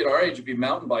when you get our age, you'll be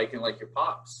mountain biking like your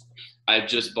pops. I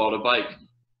just bought a bike.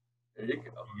 There you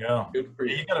go. Yeah. Good for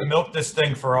you. You got to milk this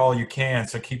thing for all you can,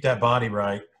 so keep that body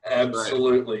right.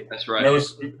 Absolutely. That's right.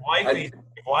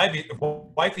 If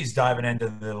wifey's diving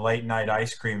into the late night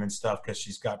ice cream and stuff because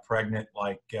she's got pregnant,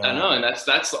 I know, and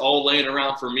that's all laying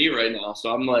around for me right now.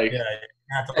 So I'm like, hey,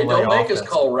 don't make us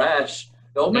call Rash.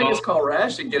 Don't make us call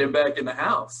Rash and get him back in the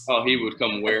house. Oh, he would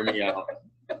come wear me out.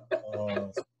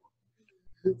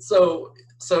 So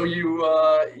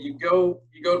you go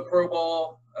to pro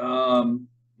ball.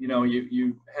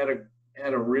 You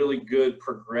had a really good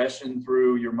progression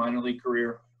through your minor league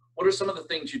career. What are some of the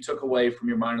things you took away from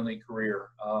your minor league career?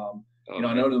 I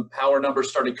know the power numbers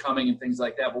started coming and things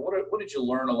like that, but what did you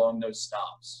learn along those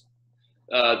stops?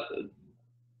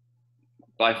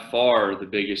 By far, the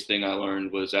biggest thing I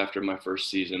learned was after my first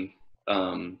season.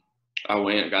 I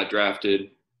got drafted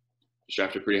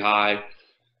pretty high.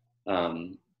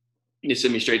 They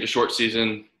sent me straight to short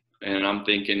season, and I'm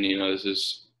thinking, this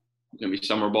is going to be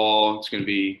summer ball. It's going to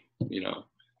be,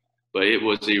 but it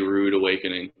was a rude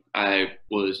awakening. I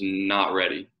was not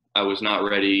ready. I was not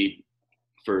ready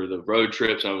for the road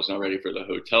trips. I was not ready for the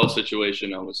hotel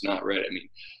situation. I was not ready. I mean,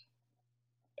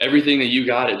 everything that you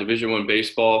got at Division I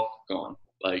baseball, gone.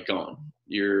 Gone.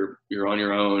 You're on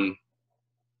your own.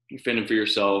 You're fending for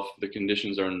yourself. The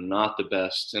conditions are not the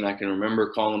best. And I can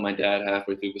remember calling my dad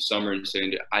halfway through the summer and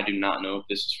saying, I do not know if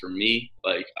this is for me.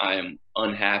 I am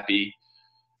unhappy.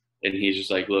 And he's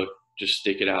just like, look, just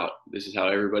stick it out. This is how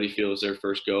everybody feels their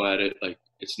first go at it.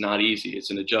 It's not easy. It's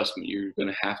an adjustment. You're going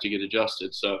to have to get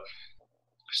adjusted. So I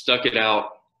stuck it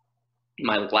out.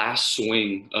 My last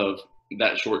swing of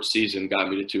that short season got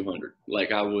me to 200.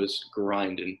 Like, I was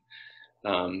grinding.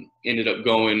 Ended up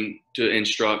going to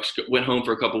Instructs, went home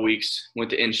for a couple weeks, went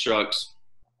to Instructs,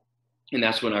 and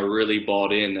that's when I really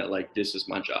bought in that, like, this is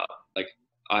my job. Like,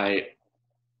 I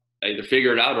either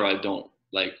figure it out or I don't.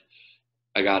 Like,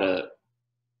 I gotta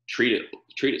treat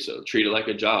it like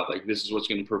a job. Like, this is what's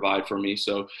going to provide for me.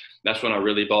 So that's when I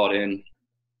really bought in.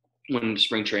 Went into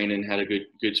spring training, had a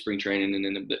good spring training, and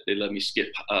then they let me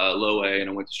skip low A, and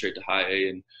I went straight to high A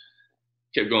and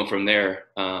kept going from there.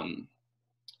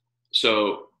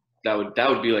 So that would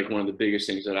be like one of the biggest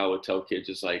things that I would tell kids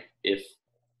is, like, if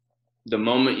the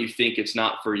moment you think it's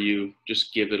not for you,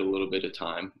 just give it a little bit of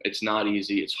time. It's not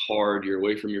easy. It's hard. You're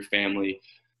away from your family.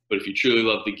 But if you truly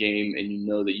love the game and you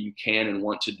know that you can and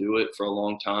want to do it for a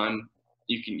long time,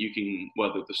 you can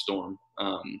weather the storm.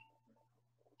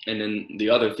 And then the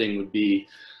other thing would be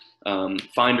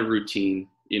find a routine.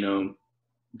 You know,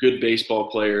 good baseball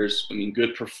players,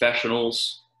 good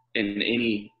professionals in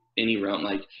any realm,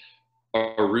 like,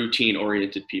 are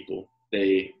routine-oriented people.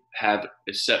 They have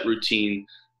a set routine.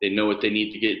 They know what they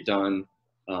need to get done.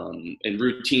 And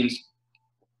routines,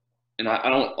 and I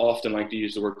don't often like to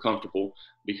use the word comfortable,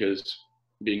 because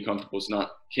being comfortable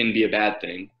can be a bad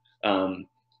thing.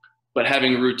 But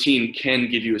having a routine can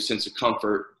give you a sense of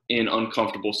comfort in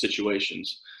uncomfortable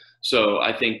situations. So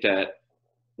I think that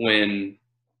when,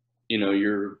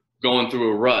 you're going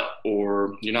through a rut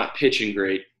or you're not pitching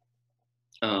great,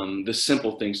 the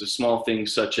simple things, the small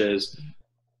things, such as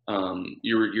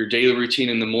your daily routine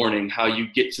in the morning, how you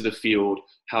get to the field,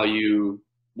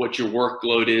 what your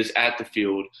workload is at the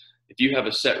field. If you have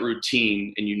a set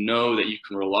routine and you know that you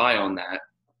can rely on that,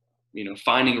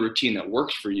 finding a routine that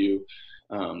works for you,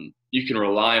 you can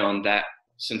rely on that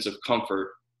sense of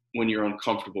comfort when you're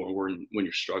uncomfortable or when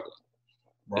you're struggling.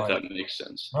 Right. If that makes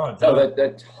sense. No,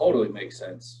 that totally makes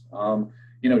sense.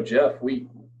 Jeff,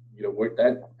 we're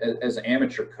that as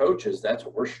amateur coaches, that's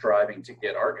what we're striving to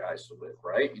get our guys with,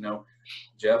 right?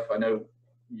 Jeff, I know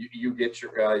you get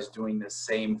your guys doing the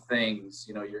same things.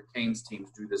 Your Canes teams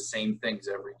do the same things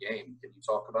every game. Can you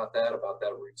talk about that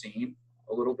routine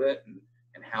a little bit and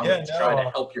how you try to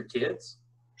help your kids?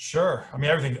 Sure.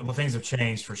 Things have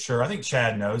changed for sure. I think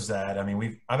Chad knows that.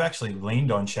 I've actually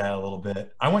leaned on Chad a little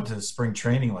bit. I went to spring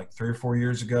training like 3 or 4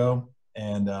 years ago,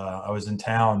 and I was in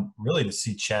town really to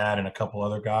see Chad and a couple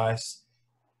other guys.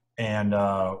 And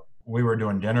we were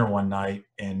doing dinner one night,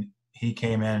 and he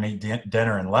came in and ate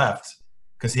dinner and left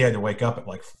because he had to wake up at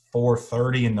like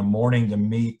 4:30 in the morning to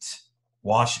meet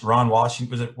Ron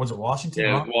Washington. Was it Washington?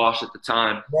 Yeah, Wash at the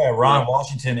time. Yeah, Ron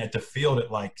Washington at the field at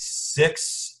like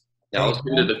 6. Yeah, I was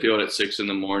at the field at 6 in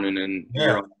the morning, and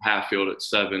you're on half field at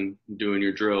 7 doing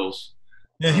your drills.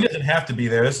 Yeah, he doesn't have to be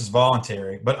there. This is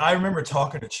voluntary. But I remember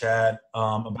talking to Chad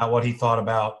about what he thought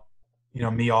about,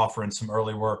 me offering some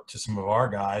early work to some of our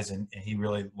guys, and he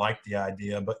really liked the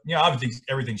idea. But, obviously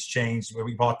everything's changed.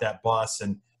 We bought that bus,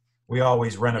 and we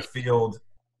always rent a field.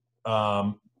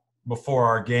 Before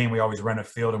our game, we always rent a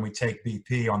field, and we take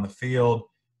BP on the field.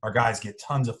 Our guys get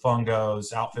tons of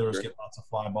fungos. Outfielders get lots of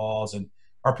fly balls. And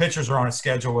our pitchers are on a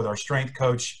schedule with our strength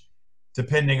coach,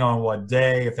 depending on what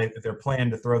day, if they're planning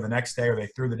to throw the next day or they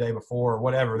threw the day before or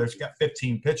whatever. There's got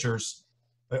 15 pitchers.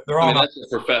 They're all that's a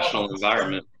professional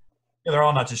environment. Yeah, they're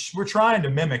all not just – we're trying to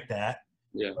mimic that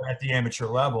at the amateur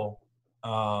level.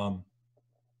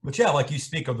 But, like you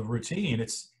speak of the routine,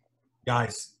 it's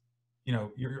guys,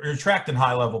 you're attracting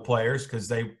high-level players because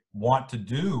they want to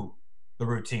do the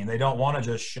routine. They don't want to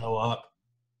just show up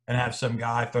and have some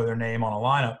guy throw their name on a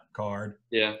lineup card.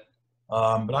 Yeah.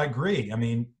 But I agree.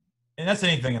 And that's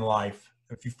anything in life.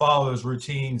 If you follow those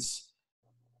routines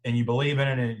and you believe in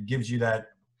it and it gives you that,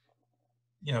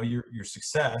 your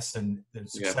success, and the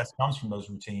success comes from those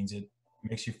routines, it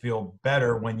makes you feel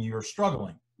better when you're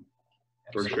struggling.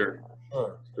 For sure.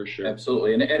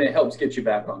 Absolutely. And it helps get you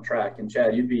back on track. And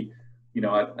Chad, you'd be,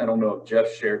 I don't know if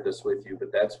Jeff shared this with you,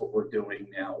 but that's what we're doing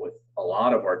now with a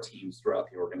lot of our teams throughout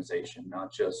the organization,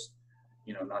 not just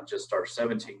our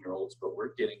 17-year-olds, but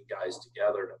we're getting guys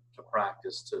together to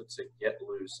practice, to get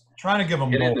loose. Trying to give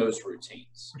them in those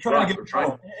routines.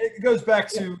 It goes back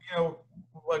to,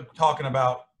 what talking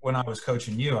about when I was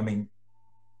coaching you.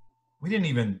 We didn't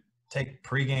even take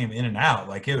pregame in and out.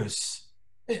 Like it's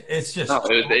just. No,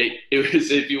 it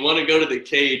was if you want to go to the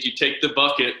cage, you take the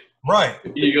bucket. Right.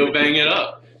 You go bang it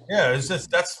up. Yeah, it's just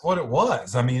that's what it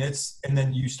was. And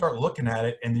then you start looking at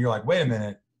it and you're like, wait a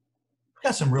minute, we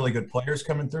got some really good players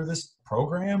coming through this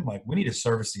program. Like, we need to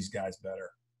service these guys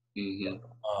better. Mm-hmm.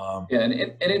 And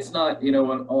it's not,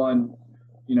 on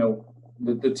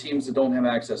the teams that don't have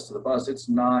access to the bus, it's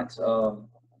not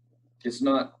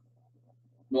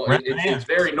Well, it's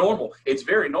very normal. It's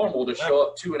very normal to show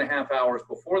up 2.5 hours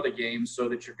before the game so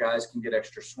that your guys can get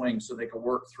extra swings, so they can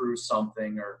work through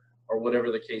something or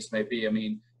whatever the case may be. I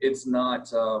mean, it's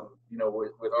not,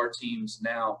 with our teams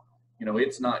now,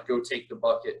 it's not go take the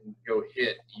bucket and go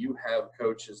hit. You have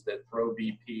coaches that throw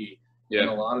BP. Yeah. And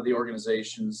a lot of the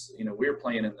organizations, we were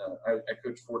playing I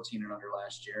coached 14 and under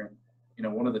last year. And,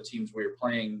 one of the teams we were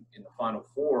playing in the Final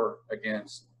Four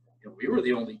against, we were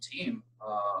the only team,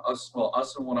 us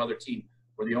and one other team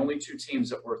were the only two teams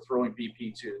that were throwing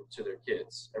BP to their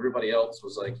kids. Everybody else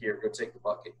was like, here, go take the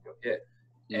bucket, go hit.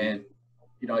 Mm-hmm. And,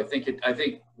 I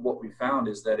think what we found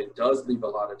is that it does leave a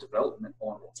lot of development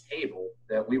on the table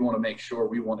that we want to make sure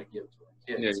we want to give to our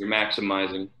kids. Yeah, you're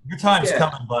maximizing. Your time's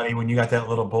coming, buddy, when you got that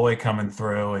little boy coming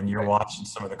through and you're watching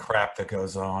some of the crap that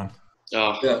goes on.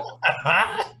 Oh, yeah.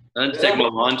 I'd take my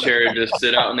lawn chair and just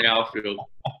sit out in the outfield.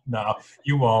 No,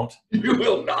 you won't. You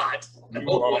will not.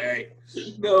 No way.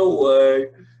 No way.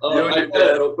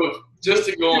 Just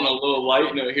to go on a little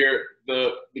light note here,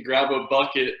 the grab a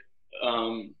bucket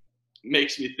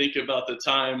makes me think about the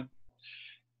time.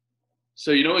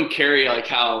 So in Cary, like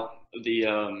how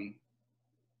the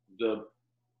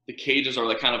cages are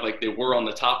like kind of like they were on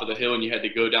the top of the hill, and you had to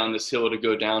go down this hill to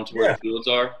go down to where the fields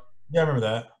are. Yeah, I remember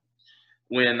that.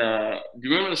 When do you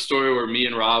remember the story where me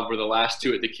and Rob were the last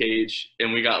two at the cage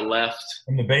and we got left?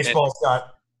 And the baseballs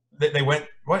they went.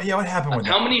 What happened with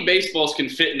how many baseballs can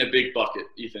fit in a big bucket?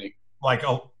 You think? Like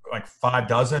 5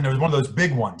 dozen. There was one of those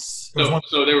big ones.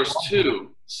 So there was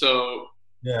two. So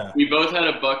yeah, we both had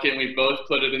a bucket and we both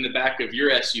put it in the back of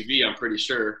your SUV. I'm pretty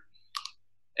sure.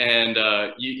 And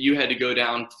you had to go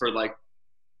down for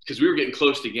because we were getting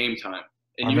close to game time,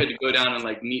 and you had to go down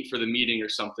and meet for the meeting or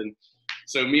something.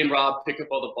 So me and Rob pick up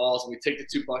all the balls, and we take the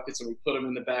 2 buckets and we put them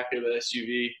in the back of the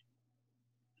SUV.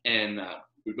 And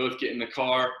we both get in the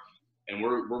car, and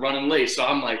we're running late. So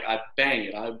I'm like, I bang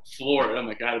it, I floor it. I'm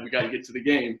like, God, we got to get to the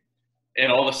game. And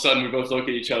all of a sudden, we both look at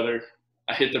each other.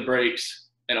 I hit the brakes,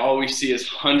 and all we see is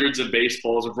hundreds of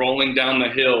baseballs rolling down the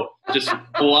hill, just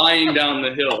flying down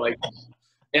the hill.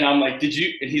 And I'm like, did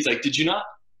you? And he's like, did you not?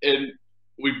 And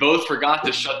we both forgot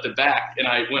to shut the back. And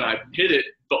when I hit it,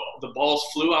 the balls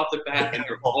flew out the back, and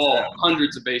they're all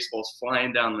hundreds of baseballs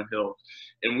flying down the hill.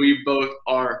 And we both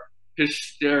are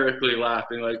hysterically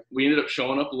laughing. We ended up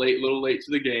showing up a little late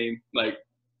to the game.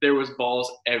 There was balls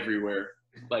everywhere.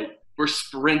 We're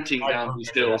sprinting down these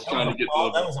hills trying to get to the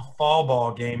ball. That was a fall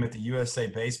ball game at the USA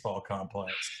Baseball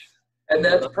Complex. And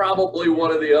that's probably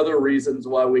one of the other reasons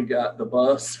why we got the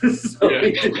bus, so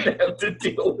we didn't have to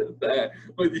deal with that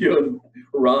with you and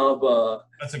Rob.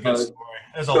 That's a good story.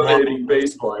 There's a lot of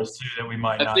baseballs too that we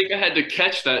might not. I think I had to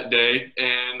catch that day,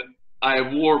 and I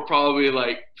wore probably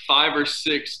 5 or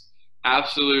 6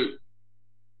 absolute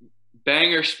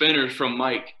banger spinners from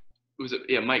Mike. Was it?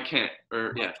 Yeah, Mike Kent.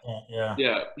 Yeah.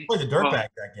 We played the Dirtbags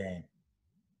that game.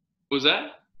 Was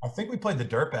that? I think we played the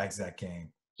Dirtbags that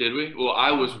game. Did we? Well,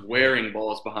 I was wearing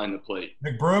balls behind the plate.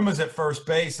 McBroom was at first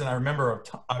base, and I remember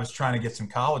I was trying to get some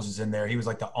colleges in there. He was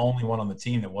the only one on the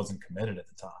team that wasn't committed at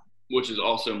the time. Which is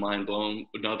also mind-blowing.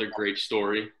 Another great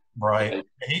story. Right.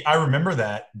 I remember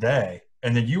that day.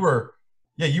 And then you were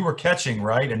catching,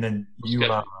 right? And then you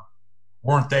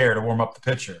weren't there to warm up the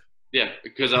pitcher. Yeah,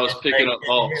 because I was picking up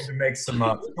balls. We had to make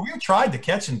some we tried the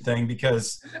catching thing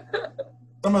because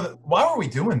why were we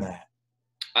doing that?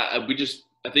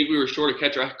 I think we were short a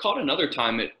catcher. I caught another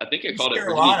time. I think I caught it.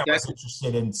 Carolina was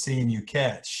interested in seeing you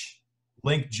catch.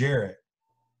 Link Jarrett.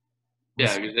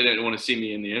 Yeah, because they didn't want to see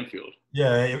me in the infield.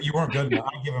 Yeah, you weren't good enough.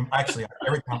 I give him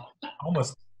every time.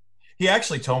 He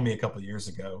actually told me a couple of years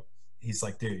ago. He's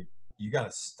like, dude, you got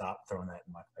to stop throwing that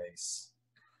in my face.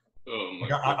 Oh my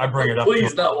God. I bring it up.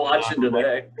 Please not watching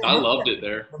today. I loved it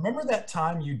there. Remember that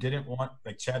time you didn't want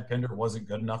Chad Pinder wasn't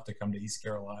good enough to come to East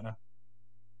Carolina?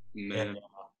 Man.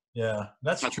 Yeah,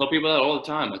 that's I tell people that all the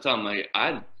time. I tell them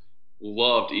I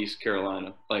loved East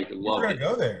Carolina. Loved it. You were gonna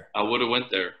go there. I would have went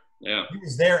there. Yeah. He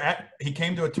was there he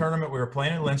came to a tournament. We were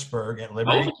playing in Lynchburg at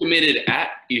Liberty. I was committed at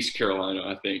East Carolina,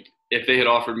 I think, if they had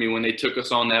offered me when they took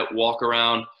us on that walk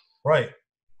around. Right.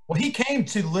 Well, he came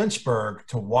to Lynchburg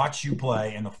to watch you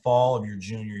play in the fall of your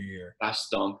junior year. I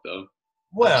stunk though.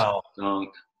 Well, I stunk.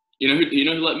 You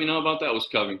know who let me know about that was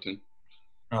Covington.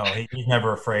 Oh, he's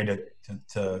never afraid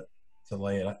to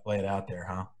lay it out there,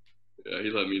 huh? Yeah, he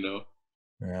let me know.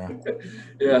 Yeah.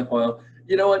 Yeah. Well,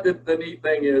 you know what the neat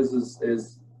thing is,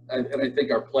 and I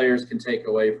think our players can take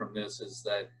away from this is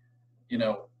that,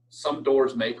 some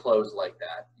doors may close like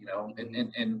that,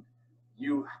 and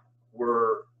you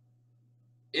were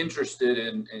interested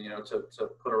in to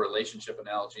put a relationship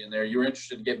analogy in there. You were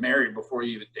interested to get married before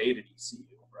you even dated ECU,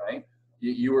 right?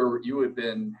 you would have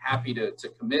been happy to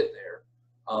commit there.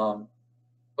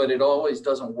 But it always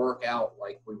doesn't work out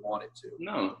like we want it to.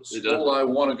 No, the school I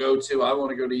want to go to, I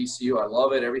want to go to ECU. I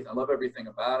love it. I love everything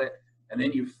about it. And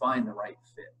then you find the right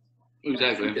fit.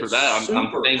 Exactly. And for that,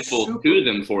 I'm thankful to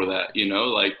them for that,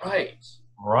 like.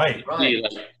 Right.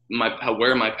 Like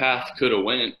where my path could have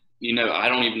went,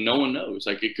 no one knows.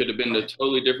 Like, it could have been a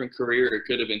totally different career. It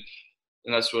could have been,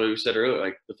 and that's what we said earlier.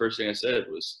 Like, the first thing I said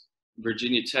was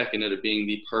Virginia Tech ended up being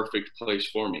the perfect place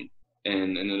for me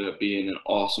and ended up being an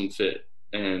awesome fit.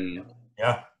 And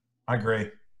yeah, I agree.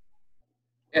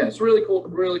 Yeah, it's really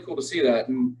cool to see that.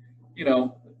 And, you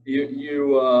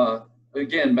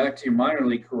again, back to your minor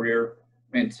league career,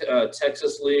 man,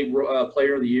 Texas League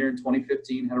Player of the Year in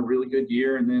 2015, had a really good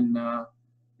year. And then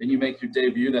you make your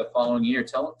debut that following year.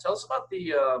 Tell us about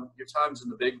your times in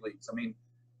the big leagues. I mean,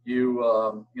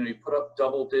 you put up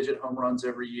double-digit home runs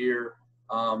every year,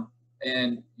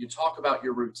 and you talk about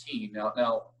your routine. Now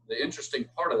the interesting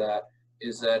part of that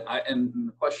is that and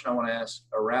the question I want to ask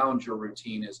around your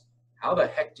routine is, how the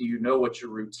heck do you know what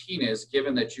your routine is,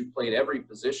 given that you played every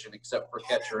position except for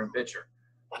catcher and pitcher?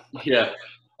 Yeah.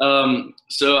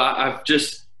 So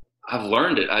I've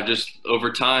learned it. I just,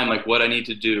 over time, like, what I need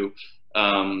to do.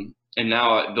 And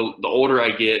now the older I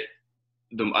get,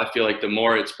 I feel like the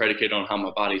more it's predicated on how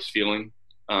my body's feeling.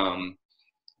 I'm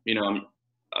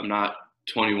not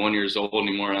 21 years old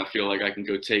anymore, and I feel like I can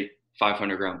go take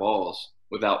 500 ground balls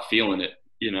without feeling it.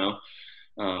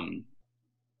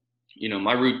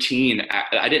 My routine,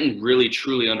 I didn't really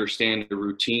truly understand the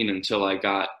routine until I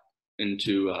got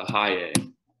into high A,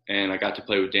 and I got to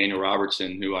play with Daniel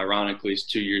Robertson, who ironically is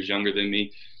 2 years younger than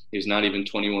me. He's not even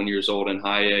 21 years old in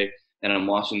high A, and I'm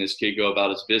watching this kid go about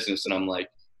his business, and I'm like,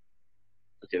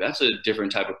 okay, that's a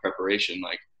different type of preparation.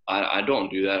 Like, I don't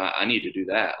do that. I need to do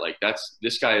that. Like,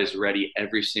 this guy is ready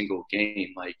every single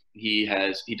game. Like, he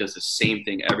does the same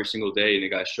thing every single day, and the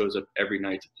guy shows up every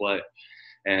night to play.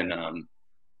 And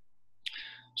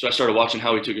so I started watching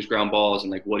how he took his ground balls,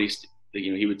 and like what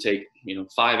he would take,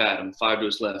 5 at him, 5 to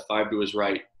his left, 5 to his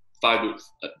right, 5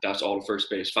 to that's all to first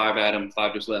base, 5 at him,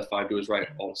 5 to his left, 5 to his right,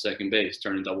 all to second base,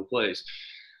 turning double plays.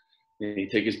 And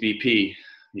he'd take his BP,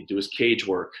 he'd do his cage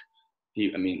work.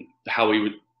 How he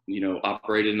would,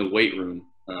 operate in the weight room,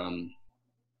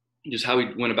 just how he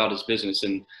went about his business.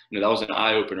 And, that was an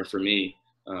eye opener for me.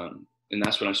 And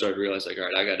that's when I started to realize, like, all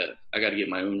right, I gotta get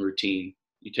my own routine.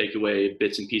 You take away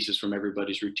bits and pieces from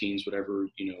everybody's routines, whatever,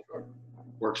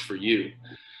 works for you.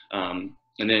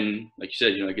 And then, like you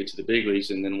said, I get to the big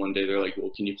leagues, and then one day they're like,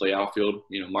 well, can you play outfield?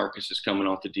 Marcus is coming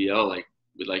off the DL. Like,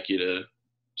 we'd like you to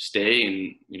stay,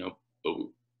 and, but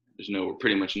there's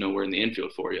pretty much nowhere in the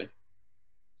infield for you.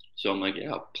 So I'm like,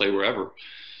 yeah, I'll play wherever.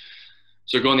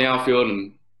 So go in the outfield,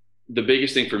 and the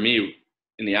biggest thing for me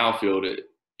in the outfield,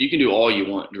 you can do all you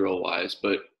want drill-wise,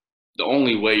 but the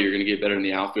only way you're going to get better in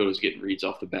the outfield is getting reads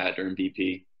off the bat during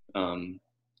BP.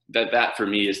 That for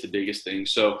me is the biggest thing.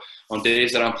 So on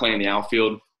days that I'm playing the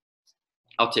outfield,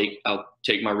 I'll take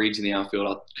my reads in the outfield.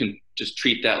 I can just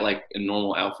treat that like a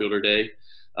normal outfielder day.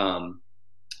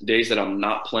 Days that I'm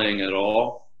not playing at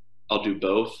all, I'll do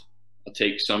both. I'll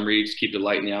take some reads, keep the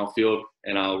light in the outfield,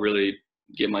 and I'll really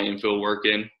get my infield work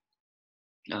in.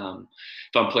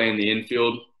 If I'm playing the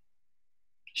infield,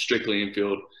 strictly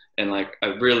infield, and like I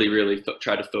really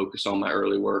try to focus on my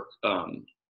early work.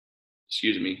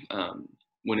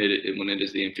 When it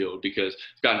is the infield, because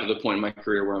I've gotten to the point in my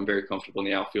career where I'm very comfortable in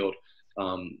the outfield.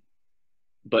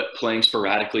 But playing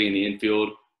sporadically in the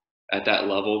infield at that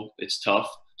level, it's tough.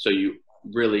 So you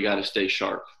really got to stay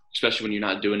sharp, especially when you're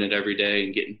not doing it every day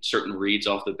and getting certain reads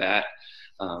off the bat.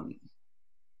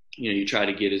 You try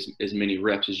to get as many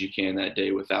reps as you can that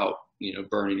day without,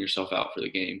 burning yourself out for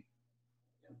the game.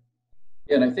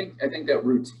 Yeah, and I think that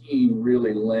routine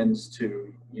really lends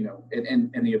to,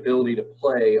 and the ability to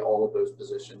play all of those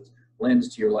positions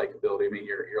lends to your likability. I mean,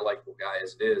 you're a likable guy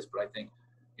as it is, but I think,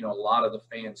 a lot of the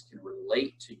fans can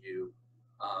relate to you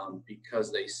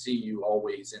because they see you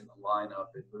always in the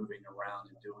lineup and moving around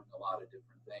and doing a lot of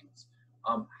different things.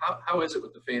 How is it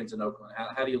with the fans in Oakland?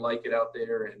 How do you like it out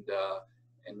there? And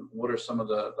what are some of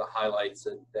the highlights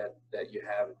that you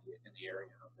have in the area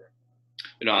out there?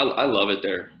 I love it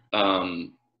there.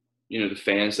 The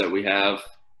fans that we have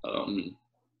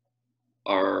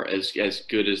are as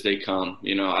good as they come.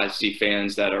 I see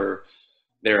fans that are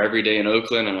there every day in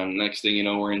Oakland, and the next thing you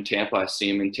know, we're in Tampa. I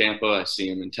see them in Tampa. I see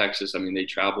them in Texas. I mean, they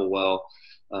travel well.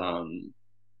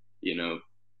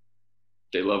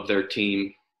 They love their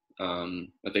team. I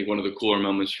think one of the cooler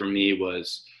moments for me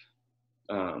was,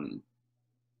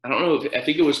 I don't know I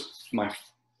think it was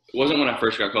it wasn't when I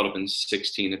first got called up in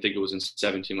 16. I think it was in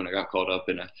 17 when I got called up,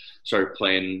 and I started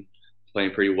playing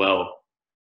pretty well.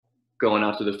 Going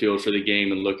out to the field for the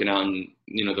game and looking out, and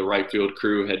the right field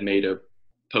crew had made a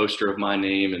poster of my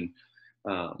name and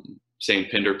saying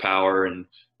Pinder Power, and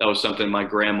that was something my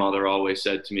grandmother always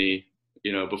said to me,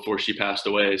 before she passed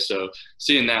away. So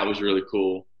seeing that was really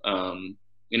cool.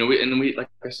 We like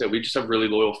I said, we just have really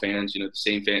loyal fans. The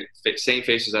same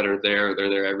faces that are there. They're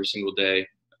there every single day.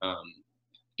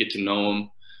 Get to know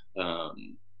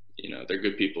them. They're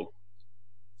good people.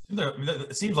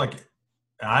 It seems like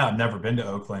I've never been to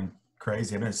Oakland.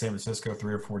 Crazy. I've been to San Francisco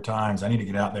 3 or 4 times. I need to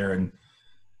get out there and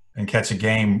catch a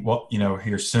game. Well,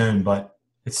 here soon. But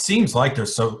it seems like they're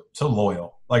so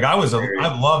loyal. Like I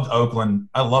loved Oakland.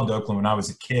 I loved Oakland when I was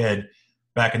a kid,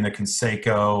 back in the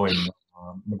Canseco and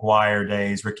McGuire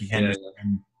days, Ricky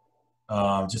Henderson.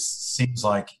 Yeah. Just seems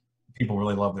like people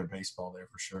really love their baseball there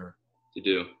for sure. They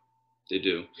do.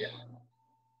 Yeah.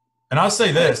 And I'll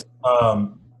say this: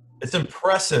 it's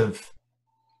impressive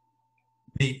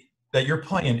that you're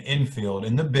playing infield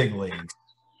in the big leagues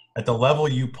at the level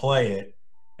you play it,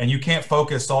 and you can't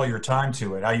focus all your time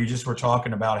to it. How you just were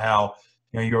talking about how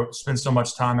you spend so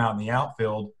much time out in the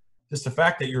outfield. Just the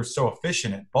fact that you're so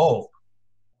efficient at both,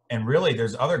 and really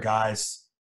there's other guys.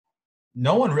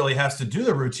 No one really has to do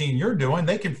the routine you're doing.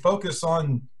 They can focus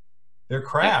on their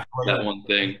craft. That one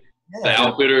thing. Yeah. The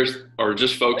outfielders are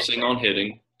just focusing on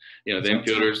hitting. The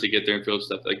infielders to get their infield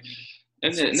stuff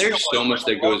and there's so much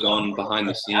that goes on behind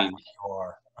the scenes.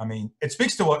 I mean, it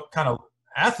speaks to what kind of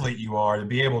athlete you are to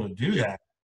be able to do that.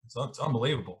 It's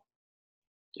unbelievable.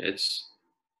 It's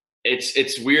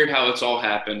weird how it's all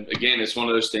happened. Again, it's one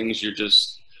of those things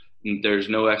there's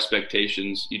no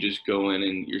expectations. You just go in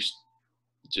and you're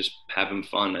just having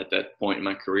fun. At that point in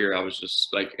my career, I was just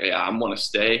like, hey, I want to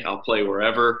stay. I'll play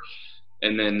wherever.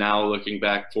 And then now looking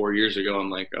back 4 years ago, I'm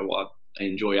like, oh, well, I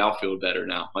enjoy outfield better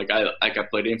now. I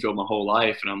played infield my whole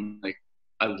life, and I'm like,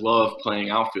 I love playing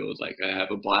outfield. Like I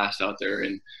have a blast out there,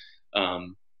 and I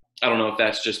don't know if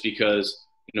that's just because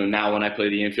now when I play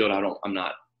the infield, I'm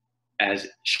not as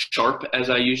sharp as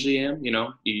I usually am.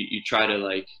 You try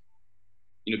to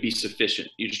be sufficient.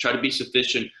 You just try to be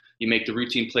sufficient. You make the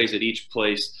routine plays at each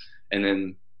place, and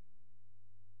then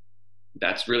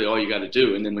that's really all you got to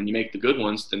do. And then when you make the good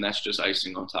ones, then that's just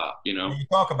icing on top, You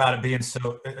talk about it being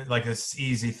so like this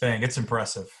easy thing. It's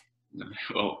impressive.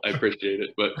 Well, I appreciate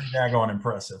it, but daggone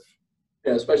impressive.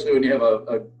 Yeah, especially when you have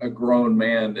a grown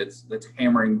man that's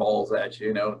hammering balls at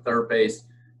you. Third base,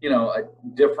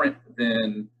 different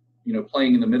than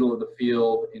playing in the middle of the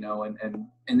field,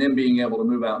 and then being able to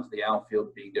move out into the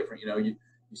outfield being different.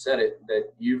 You said it,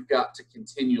 that you've got to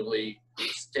continually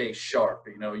stay sharp.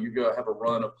 You go have a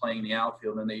run of playing the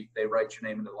outfield, and they write your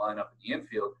name in the lineup in the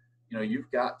infield.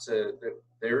 You've got to.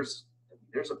 There's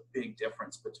a big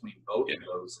difference between both of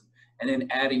those, and then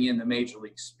adding in the major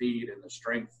league speed and the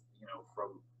strength,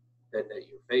 from that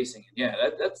you're facing. And yeah,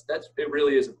 that's it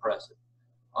really is impressive.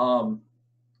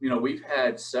 We've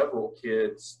had several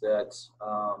kids that,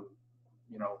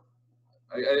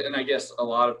 and I guess a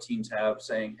lot of teams have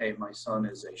saying, hey, my son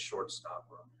is a shortstop,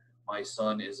 or my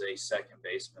son is a second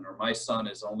baseman, or my son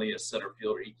is only a center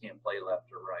fielder. He can't play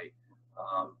left or right.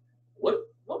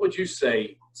 What would you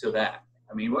say to that?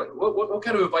 I mean, what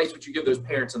kind of advice would you give those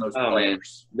parents and those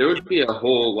players? Man, there would be a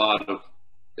whole lot of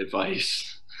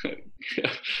advice.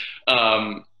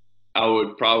 I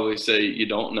would probably say you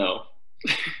don't know.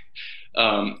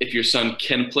 If your son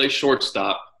can play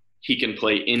shortstop, he can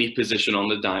play any position on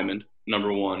the diamond,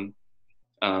 number one.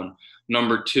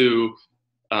 Number two,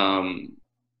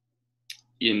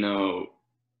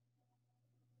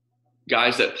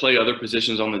 guys that play other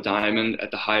positions on the diamond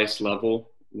at the highest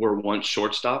level were once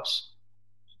shortstops.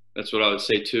 That's what I would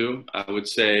say too. I would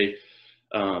say,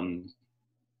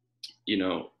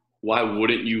 why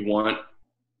wouldn't you want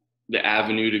the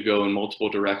avenue to go in multiple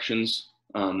directions,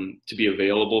 to be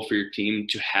available for your team,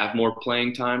 to have more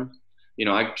playing time?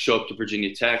 I show up to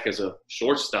Virginia Tech as a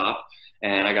shortstop,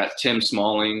 and I got Tim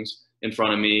Smallings in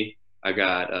front of me. I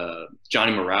got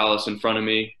Johnny Morales in front of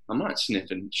me. I'm not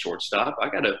sniffing shortstop. I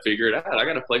got to figure it out. I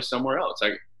got to play somewhere else.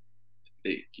 Hey,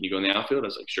 can you go in the outfield? I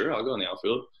was like, sure, I'll go in the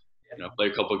outfield. Play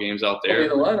a couple games out there. In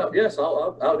the lineup, yes.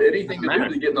 I'll do anything to do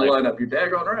to get in the lineup. You're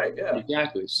daggone right, yeah.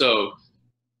 Exactly. So,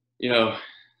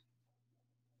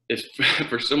 if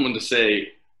for someone to say,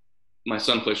 my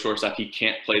son plays shortstop, he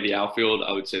can't play the outfield,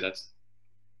 I would say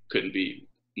couldn't be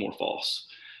more false.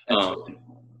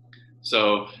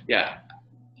 So, yeah,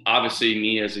 obviously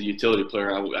me as a utility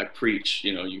player, I preach,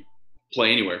 you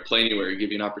play anywhere, you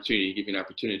give you an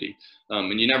opportunity,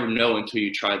 and you never know until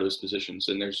you try those positions.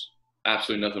 And there's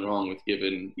absolutely nothing wrong with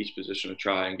giving each position a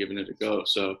try and giving it a go.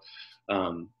 So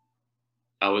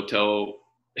I would tell,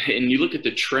 and you look at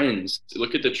the trends of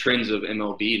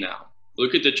MLB now.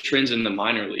 Look at the trends in the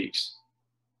minor leagues.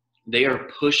 They are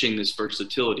pushing this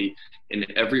versatility in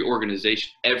every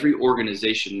organization. Every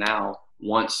organization now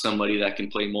wants somebody that can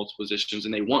play multiple positions,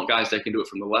 and they want guys that can do it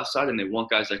from the left side, and they want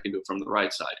guys that can do it from the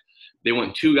right side. They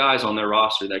want 2 guys on their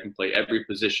roster that can play every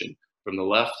position from the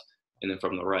left and then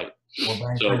from the right. So,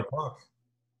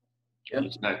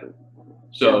 exactly.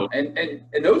 So, yeah.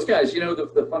 And those guys,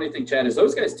 the funny thing, Chad, is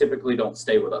those guys typically don't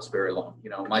stay with us very long.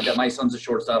 My son's a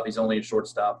shortstop. He's only a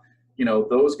shortstop.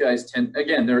 Those guys tend,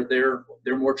 again, they're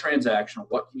more transactional.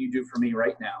 What can you do for me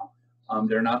right now?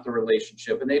 They're not the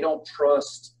relationship, and they don't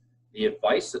trust the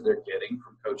advice that they're getting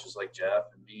from coaches like Jeff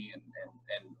and me and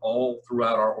all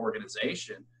throughout our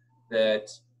organization, that,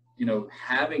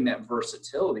 having that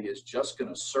versatility is just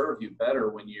going to serve you better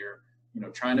when you're,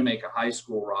 trying to make a high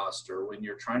school roster, when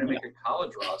you're trying to make a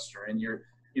college roster, and you're,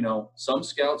 some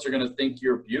scouts are going to think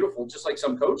you're beautiful, just like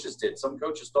some coaches did. Some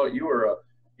coaches thought you were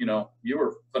you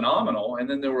were phenomenal, and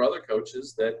then there were other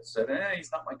coaches that said,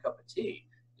 he's not my cup of tea.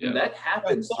 Yeah. That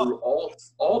happens through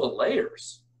all the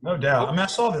layers. No doubt. I mean, I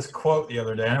saw this quote the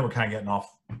other day. I know we're kind of getting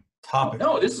off topic.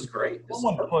 No, this is great.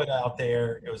 Someone put out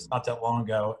there, it was not that long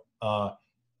ago,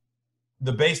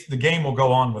 the game will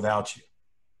go on without you.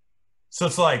 So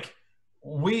it's like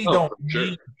we don't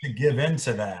need to give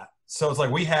into that. So it's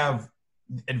like we have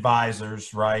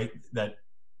advisors, right, that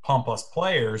pump us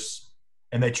players,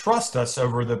 and they trust us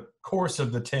over the course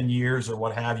of the 10 years or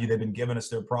what have you. They've been giving us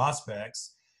their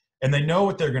prospects, and they know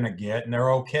what they're going to get, and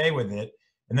they're okay with it.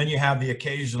 And then you have the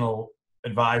occasional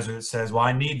advisor that says, well,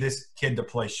 I need this kid to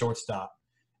play shortstop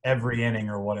every inning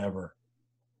or whatever.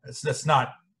 It's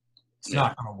not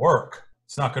going to work.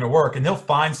 It's not going to work. And they'll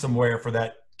find somewhere for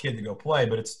that kid to go play,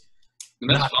 but it's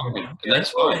not fine.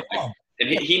 That's fine. And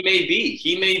he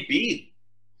may be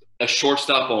a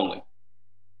shortstop only.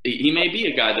 He may be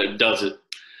a guy that does it,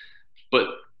 but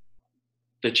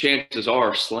the chances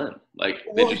are slim.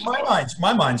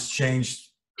 My mind's changed.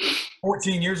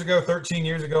 14 years ago, 13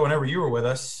 years ago, whenever you were with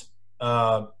us,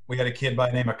 we had a kid by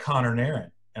the name of Connor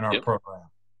Nairn in our program.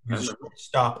 He was a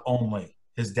shortstop only.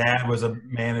 His dad was a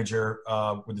manager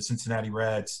with the Cincinnati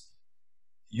Reds.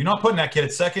 You're not putting that kid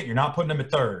at second. You're not putting him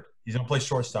at third. He's going to play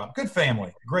shortstop. Good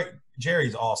family. Great.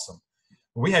 Jerry's awesome.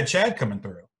 But we had Chad coming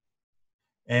through.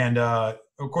 And, of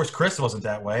course, Chris wasn't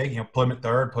that way. Put him at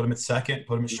third, put him at second,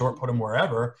 put him at short, put him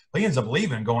wherever. But he ends up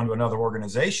leaving, going to another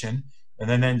organization. And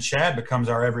then Chad becomes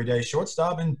our everyday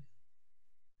shortstop. And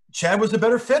Chad was a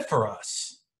better fit for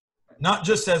us, not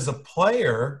just as a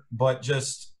player, but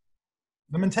just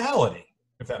the mentality,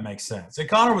 if that makes sense. And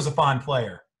Connor was a fine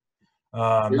player.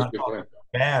 I'm not talking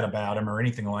bad about him or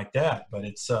anything like that, but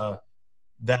it's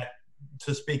that,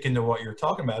 to speak into what you're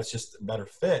talking about, it's just a better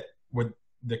fit with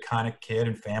the kind of kid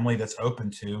and family that's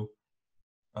open to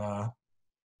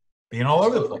being all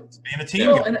over the place, being a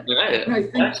team guy. And I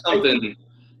think that's something.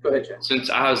 Go ahead, Chad.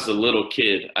 Since I was a little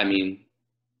kid, I mean,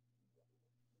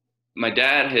 my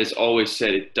dad has always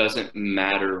said it doesn't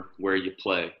matter where you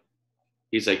play.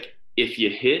 He's like, if you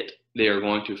hit, they are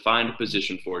going to find a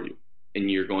position for you,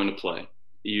 and you're going to play.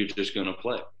 You're just going to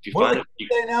play. If you what find do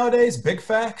they say nowadays? Big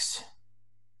facts?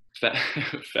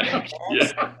 Facts.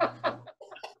 Yeah.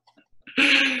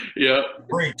 Yeah.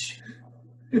 Preach.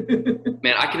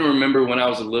 Man, I can remember when I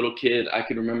was a little kid, I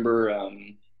can remember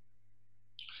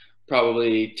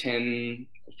probably 10,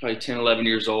 11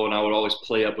 years old, and I would always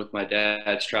play up with my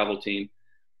dad's travel team,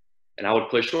 and I would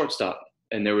play shortstop,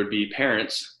 and there would be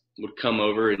parents would come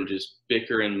over and just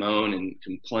bicker and moan and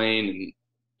complain. And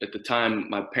at the time,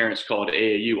 my parents called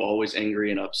AAU always angry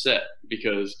and upset,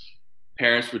 because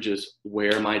parents would just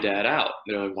wear my dad out.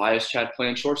 They're like, why is Chad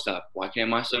playing shortstop? Why can't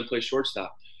my son play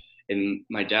shortstop? And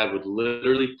my dad would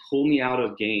literally pull me out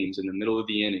of games in the middle of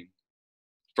the inning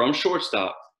from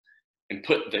shortstop and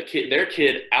put their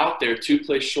kid out there to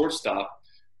play shortstop.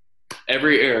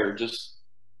 Every error, just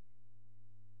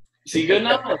 – is he good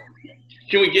now?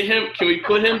 Can we get him? Can we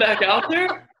put him back out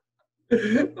there?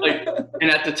 And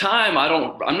at the time,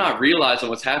 I'm not realizing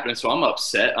what's happening, so I'm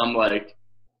upset. I'm like,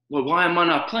 well, why am I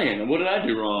not playing? What did I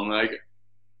do wrong? Like,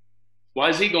 why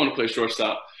is he going to play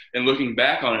shortstop? And looking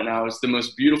back on it now, it's the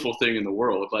most beautiful thing in the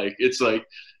world. Like, it's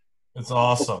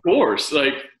awesome. Of course.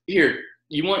 Like, here,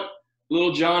 you want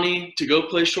little Johnny to go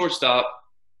play shortstop?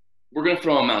 We're going to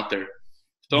throw him out there.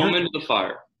 Throw him into the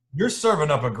fire. You're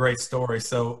serving up a great story.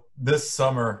 So this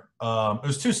summer, it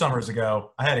was 2 summers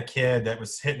ago, I had a kid that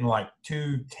was hitting like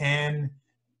 210,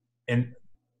 and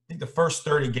I think the first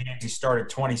 30 games he started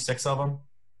 26 of them.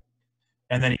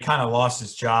 And then he kind of lost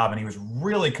his job, and he was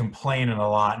really complaining a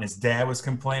lot, and his dad was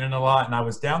complaining a lot. And I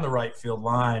was down the right field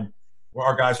line where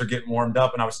our guys are getting warmed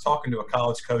up, and I was talking to a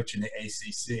college coach in the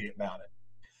ACC about it.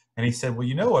 And he said, well,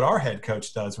 you know what our head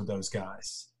coach does with those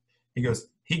guys? He goes,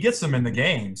 he gets them in the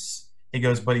games. He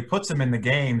goes, but he puts them in the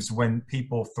games when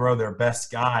people throw their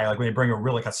best guy, like when they bring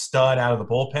like a stud out of the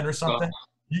bullpen or something.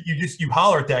 You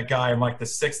holler at that guy in like the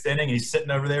 6th inning, and he's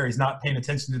sitting over there. He's not paying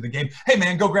attention to the game. Hey,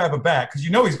 man, go grab a bat, because you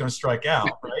know he's going to strike out,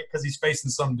 right? Because he's facing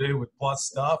some dude with plus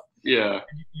stuff. Yeah.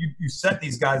 You set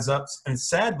these guys up, and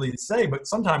sadly to say, but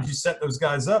sometimes you set those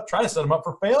guys up, try to set them up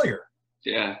for failure.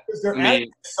 Yeah. Because their attitude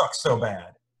sucks so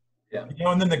bad. Yeah. You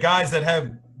know, and then the guys that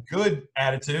have good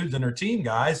attitudes and are team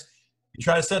guys, you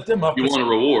try to set them up. You want a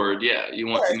reward, yeah. You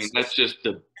want. I mean, that's just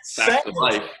the fact of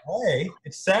life.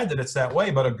 It's sad that it's that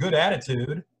way, but a good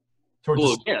attitude.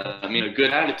 Yeah. I mean, a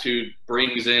good attitude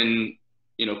brings in,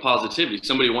 positivity.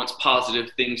 Somebody wants positive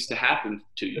things to happen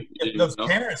to you. If those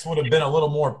parents would have been a little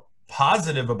more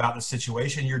positive about the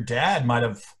situation, your dad might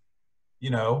have,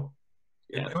 it would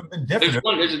have been different.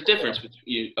 There's a difference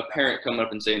between a parent coming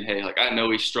up and saying, hey, like, I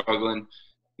know he's struggling,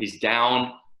 he's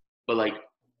down, but like,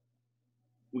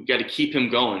 we got to keep him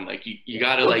going. Like you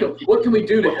got to what can we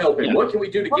do to help him? Yeah. What can we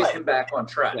do to get him back on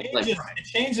track? It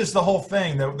changes the whole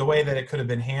thing. The way that it could have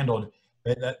been handled.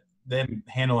 Them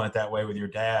handling it that way with your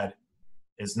dad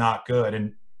is not good.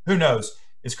 And who knows?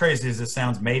 As crazy as it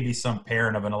sounds, maybe some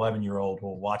parent of an 11-year-old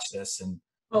will watch this and.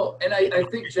 Well, and I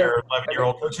think their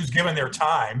 11-year-old coach who's given their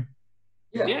time.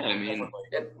 Yeah, I mean.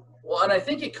 And I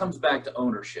think it comes back to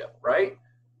ownership, right?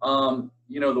 The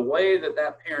way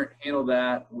that parent handled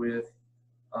that with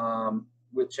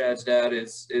Chad's dad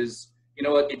is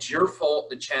what, it's your fault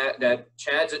that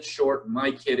Chad's at short and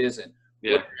my kid isn't.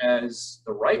 Yeah. Whereas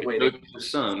the right way to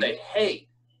say, hey,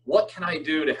 what can I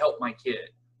do to help my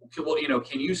kid?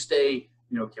 Can you stay,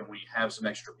 can we have some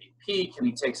extra BP? Can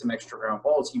he take some extra ground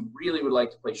balls? He really would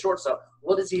like to play shortstop.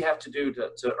 What does he have to do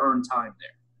to earn time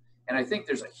there? And I think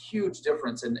there's a huge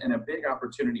difference and a big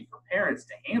opportunity for parents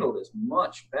to handle this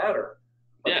much better.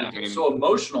 Yeah, they're so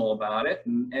emotional about it,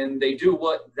 and they do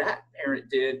what that parent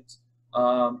did,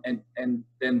 and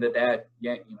then the dad,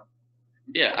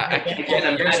 Yeah, I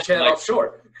can't imagine Chad off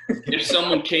short. If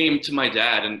someone came to my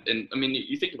dad, and I mean,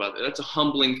 you think about it, that's a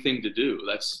humbling thing to do.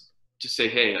 That's to say,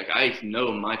 hey, like, I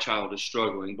know my child is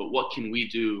struggling, but what can we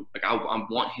do? Like, I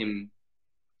want him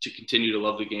to continue to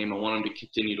love the game. I want him to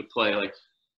continue to play. Like,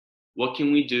 what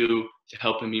can we do to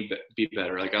help him be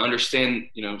better? Like, I understand,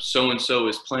 so-and-so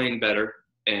is playing better,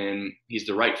 and he's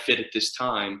the right fit at this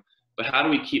time, but how do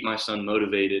we keep my son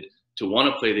motivated to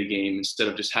want to play the game instead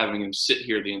of just having him sit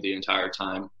here the entire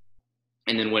time?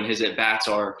 And then when his at-bats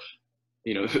are,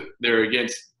 they're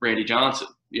against Randy Johnson,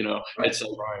 it's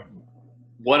like,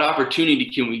 what opportunity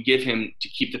can we give him to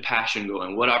keep the passion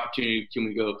going? What opportunity can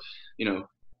we go,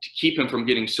 to keep him from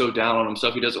getting so down on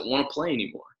himself he doesn't want to play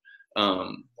anymore?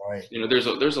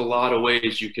 There's a lot of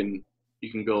ways you can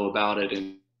go about it,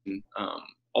 and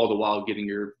all the while getting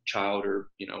your child or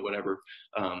whatever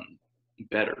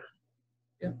better.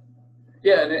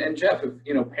 Yeah, and Jeff,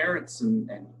 if parents and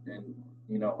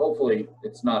hopefully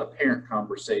it's not a parent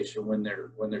conversation when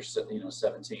they're 17.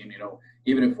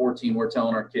 Even at 14, we're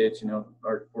telling our kids,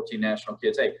 our 14 national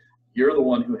kids, hey, you're the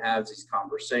one who has these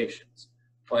conversations.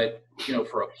 But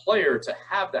for a player to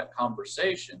have that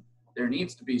conversation, there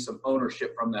needs to be some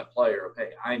ownership from that player of,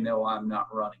 hey, I know I'm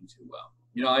not running too well.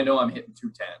 I know I'm hitting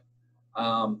 210.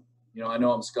 I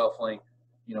know I'm scuffling.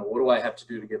 What do I have to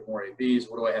do to get more ABs?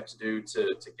 What do I have to do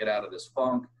to get out of this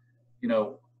funk?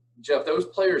 Jeff, those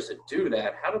players that do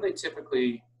that, how do they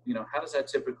typically, how does that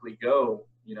typically go,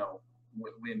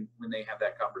 when they have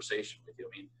that conversation with you?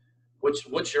 I mean,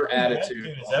 what's your attitude?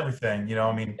 Attitude is everything,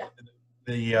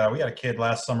 we had a kid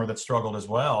last summer that struggled as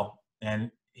well,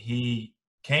 and he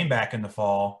came back in the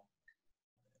fall,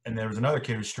 and there was another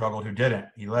kid who struggled who didn't.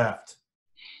 He left.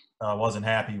 Wasn't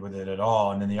happy with it at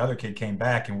all. And then the other kid came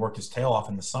back and worked his tail off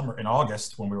in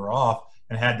August when we were off,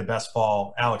 and had the best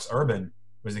fall. Alex Urban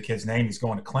was the kid's name. He's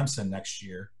going to Clemson next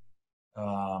year.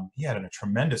 He had a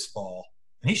tremendous fall,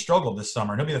 and he struggled this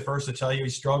summer. And he'll be the first to tell you he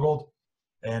struggled.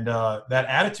 And that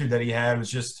attitude that he had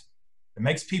was just, it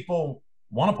makes people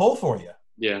want to pull for you.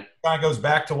 Yeah. It kind of goes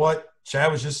back to what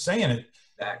Chad was just saying.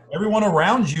 Exactly. Everyone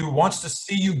around you wants to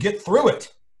see you get through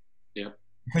it. Yeah.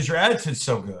 Because your attitude's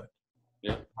so good.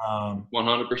 Yeah,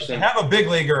 100%. To have a big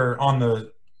leaguer on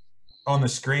the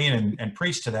screen and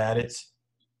preach to that, it's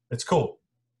cool.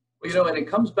 Well, and it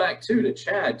comes back to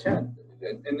Chad,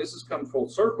 and this has come full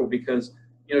circle because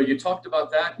you talked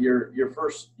about that your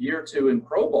first year or two in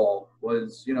pro ball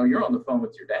was you're on the phone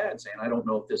with your dad saying, I don't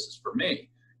know if this is for me,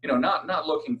 not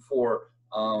looking for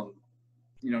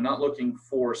not looking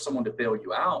for someone to bail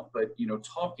you out, but,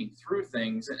 talking through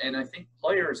things. And I think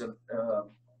players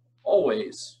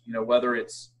always, whether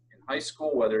it's in high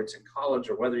school, whether it's in college,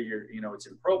 or whether it's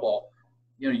in pro ball,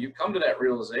 you come to that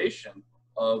realization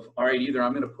of, all right, either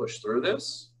I'm going to push through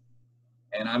this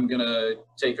and I'm going to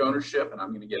take ownership and I'm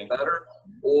going to get better,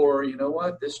 or, you know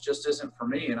what, this just isn't for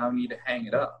me and I need to hang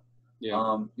it up.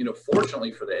 Yeah.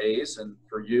 Fortunately for the A's and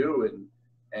for you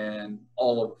and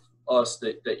all of us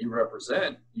that you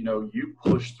represent, you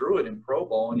pushed through it in pro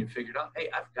ball and you figured out, hey,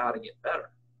 I've got to get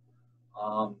better.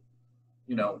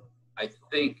 I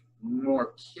think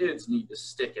more kids need to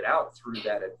stick it out through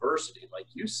that adversity. Like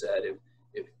you said,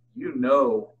 if you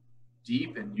know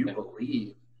deep and you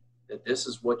believe that this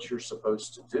is what you're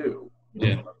supposed to do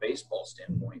from a baseball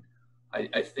standpoint,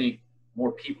 I think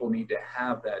more people need to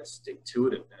have that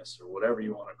stick-to-itiveness, or whatever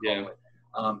you want to call it,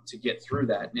 to get through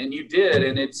that. And you did,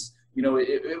 and it's,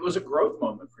 it was a growth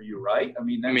moment for you, right? I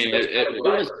mean,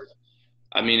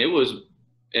 it was,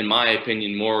 in my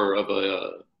opinion, more of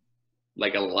a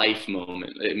life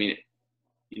moment. I mean,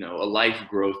 a life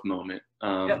growth moment.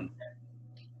 And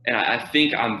I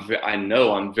think I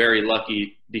know I'm very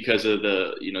lucky because of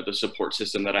the support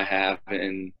system that I have.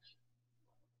 And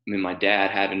I mean, my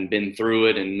dad having been through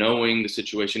it and knowing the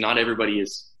situation, not everybody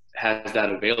has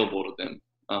that available to them.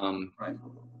 Right.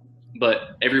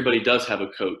 But everybody does have a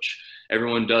coach.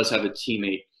 Everyone does have a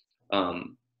teammate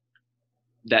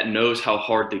that knows how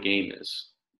hard the game is.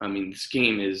 I mean, this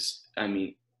game is,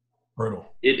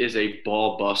 brutal. It is a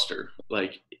ball buster.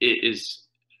 Like, it is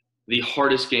the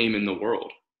hardest game in the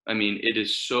world. I mean, it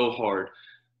is so hard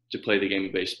to play the game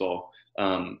of baseball.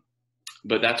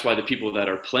 But that's why the people that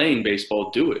are playing baseball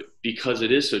do it, because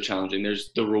it is so challenging.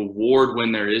 There's the reward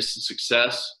when there is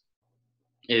success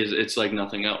it's like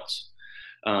nothing else.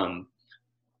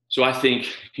 So I think,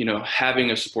 having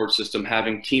a support system,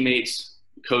 having teammates,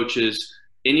 coaches,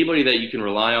 anybody that you can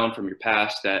rely on from your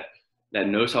past that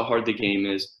knows how hard the game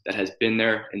is, that has been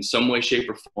there in some way, shape,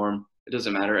 or form. It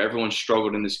doesn't matter. Everyone's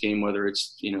struggled in this game, whether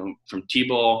it's, from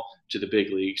T-ball to the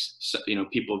big leagues. So,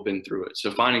 people have been through it.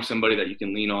 So finding somebody that you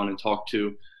can lean on and talk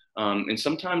to. And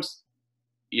sometimes,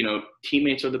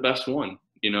 teammates are the best one,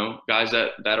 guys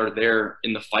that are there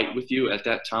in the fight with you at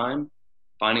that time.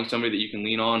 Finding somebody that you can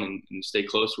lean on and stay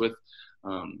close with,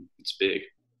 it's big.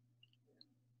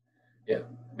 Yeah,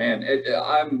 man.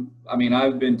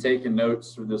 I've been taking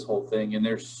notes through this whole thing, and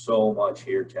there's so much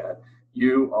here, Chad.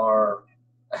 You are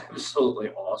absolutely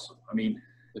awesome. I mean,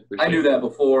 I knew that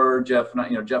before. Jeff and I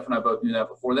both knew that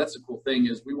before. That's the cool thing,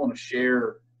 is we want to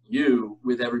share you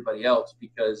with everybody else,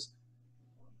 because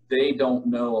they don't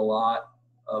know a lot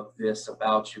of this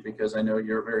about you, because I know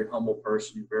you're a very humble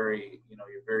person. You're very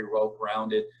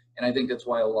well-grounded. And I think that's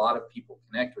why a lot of people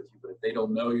connect with you. But if they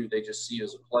don't know you, they just see you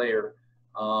as a player.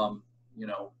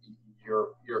 You're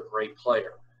a great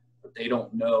player, but they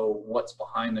don't know what's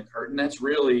behind the curtain. That's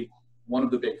really one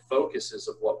of the big focuses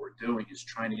of what we're doing, is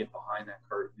trying to get behind that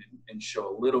curtain and show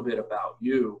a little bit about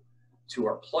you to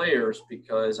our players,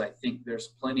 because I think there's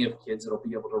plenty of kids that'll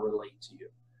be able to relate to you.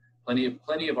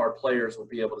 Plenty of our players will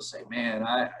be able to say, man,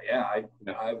 I've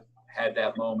had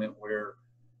that moment where,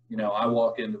 I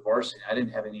walk into varsity, I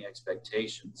didn't have any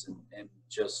expectations, and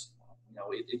just,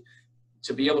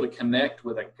 to be able to connect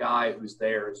with a guy who's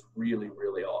there is really,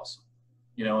 really awesome.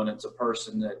 And it's a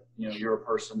person that, you're a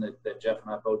person that Jeff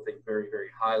and I both think very, very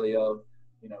highly of.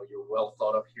 You're well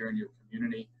thought of here in your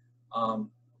community.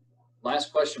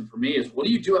 Last question for me is, what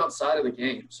do you do outside of the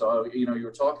game? So, you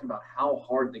were talking about how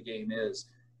hard the game is.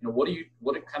 What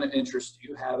kind of interests do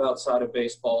you have outside of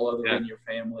baseball, other than your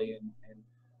family and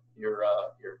your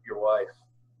wife?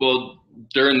 Well,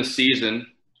 during the season,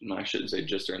 I shouldn't say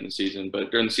just during the season,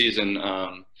 but during the season,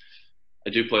 I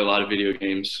do play a lot of video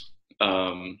games.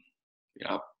 I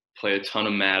play a ton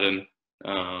of Madden.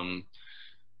 Not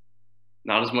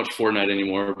as much Fortnite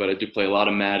anymore, but I do play a lot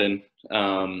of Madden.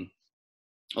 I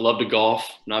love to golf,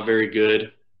 not very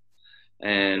good.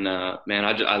 And, man,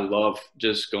 I love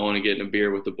just going and getting a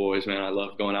beer with the boys, man. I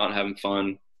love going out and having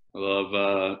fun. I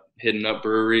love hitting up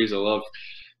breweries. I love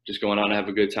just going out and have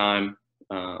a good time.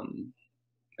 Man,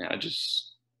 I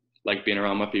just like being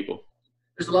around my people.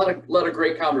 There's a lot of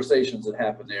great conversations that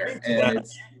happen there. And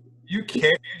you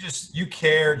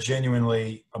care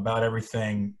genuinely about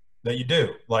everything that you do.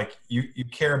 Like, you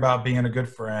care about being a good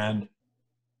friend.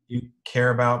 You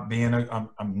care about being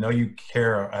I know you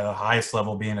care at the highest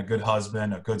level, being a good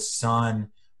husband, a good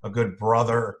son, a good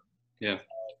brother,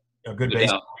 a good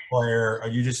baseball player.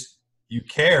 You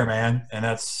care, man. And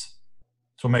that's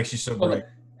what makes you so great.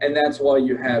 And that's why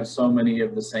you have so many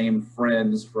of the same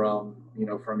friends from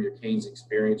from your Canes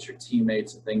experience, your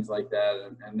teammates and things like that.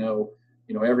 And I know,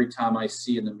 every time I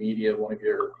see in the media one of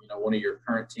your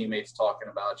current teammates talking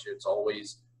about you, there's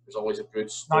always a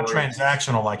good story. Not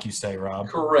transactional, like you say, Rob.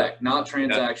 Correct. Not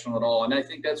transactional at all. And I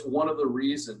think that's one of the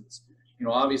reasons,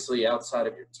 obviously outside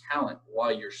of your talent,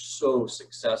 why you're so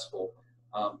successful,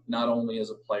 not only as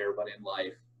a player, but in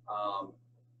life.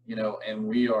 And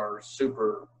we are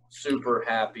super, super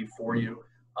happy for you.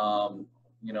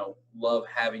 Love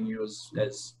having you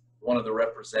as one of the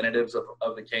representatives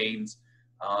of the Canes.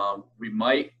 We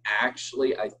might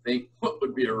actually, I think what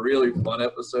would be a really fun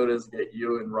episode is get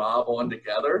you and Rob on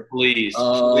together. Please.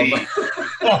 I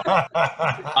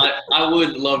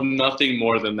would love nothing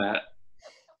more than that.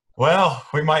 Well,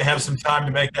 we might have some time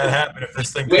to make that happen if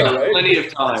this thing We have comes. plenty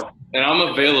of time, and I'm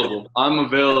available.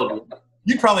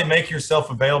 You'd probably make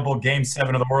yourself available Game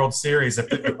 7 of the World Series if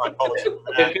I called you.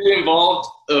 If it involved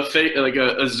a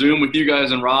Zoom with you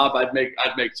guys and Rob, I'd make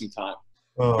some time.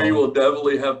 Oh. We will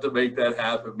definitely have to make that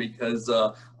happen because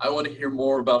I want to hear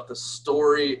more about the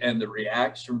story and the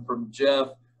reaction from Jeff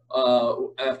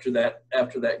after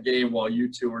that game while you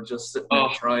two were just sitting there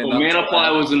trying. Well,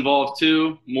 Manaply was involved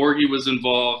too. Morgie was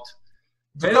involved.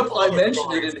 Manaply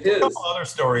mentioned it in his. A couple other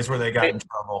stories where they got in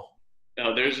trouble.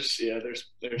 No, there's.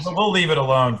 We'll leave it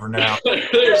alone for now.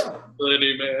 There's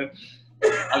plenty, man.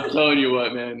 I'm telling you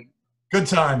what, man. Good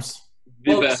times.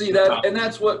 Well, see that, and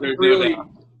that's what really.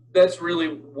 That's really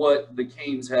what the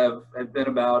Canes have been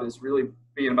about, is really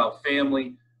being about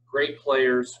family, great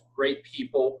players, great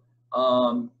people,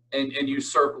 and you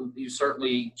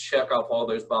certainly check off all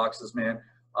those boxes, man.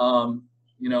 I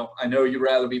know you'd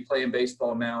rather be playing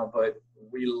baseball now, but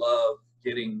we love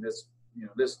getting this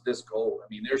goal. I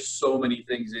mean, there's so many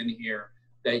things in here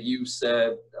that you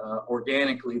said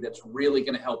organically that's really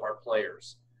going to help our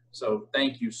players. So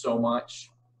thank you so much.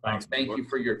 Thanks. Thank you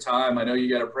for your time. I know you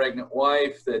got a pregnant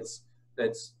wife that's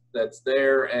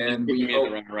there, and we we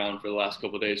hope. around for the last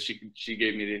couple of days. She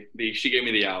gave me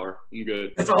the hour. I'm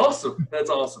good. That's awesome.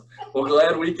 That's awesome. Well,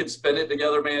 glad we could spend it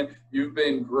together, man. You've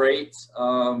been great.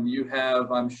 You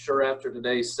have, I'm sure, after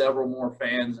today, several more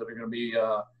fans that are going to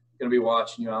be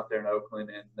watching you out there in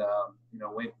Oakland. And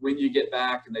when you get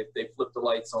back and they flip the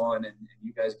lights on and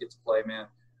you guys get to play, man.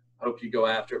 I hope you go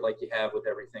after it like you have with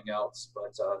everything else.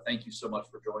 But thank you so much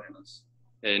for joining us.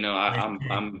 Hey, no,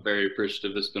 I'm very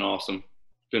appreciative. It's been awesome.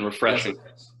 It's been refreshing.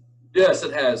 Yes,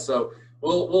 it has. So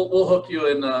we'll hook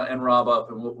you and Rob up,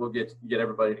 and we'll get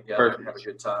everybody together and have a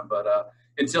good time. But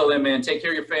until then, man, take care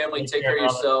of your family, take care of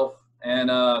yourself, and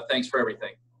thanks for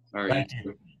everything. All right. Thank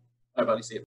you. All right, buddy.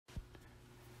 See you.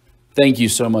 Thank you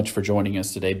so much for joining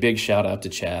us today. Big shout out to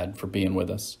Chad for being with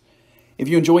us. If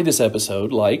you enjoyed this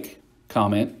episode,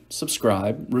 comment,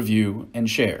 subscribe, review, and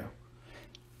share.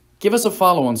 Give us a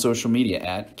follow on social media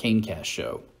at CaneCast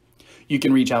Show. You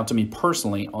can reach out to me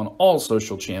personally on all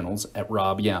social channels at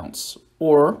Rob Younce,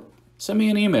 or send me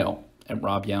an email at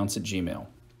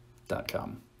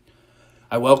robyounce@gmail.com.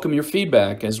 I welcome your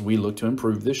feedback as we look to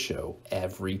improve this show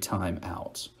every time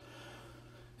out.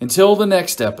 Until the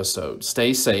next episode,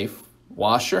 stay safe,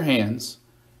 wash your hands,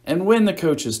 and when the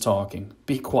coach is talking,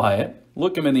 be quiet,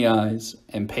 look him in the eyes,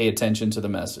 and pay attention to the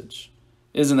message.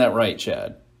 Isn't that right,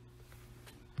 Chad?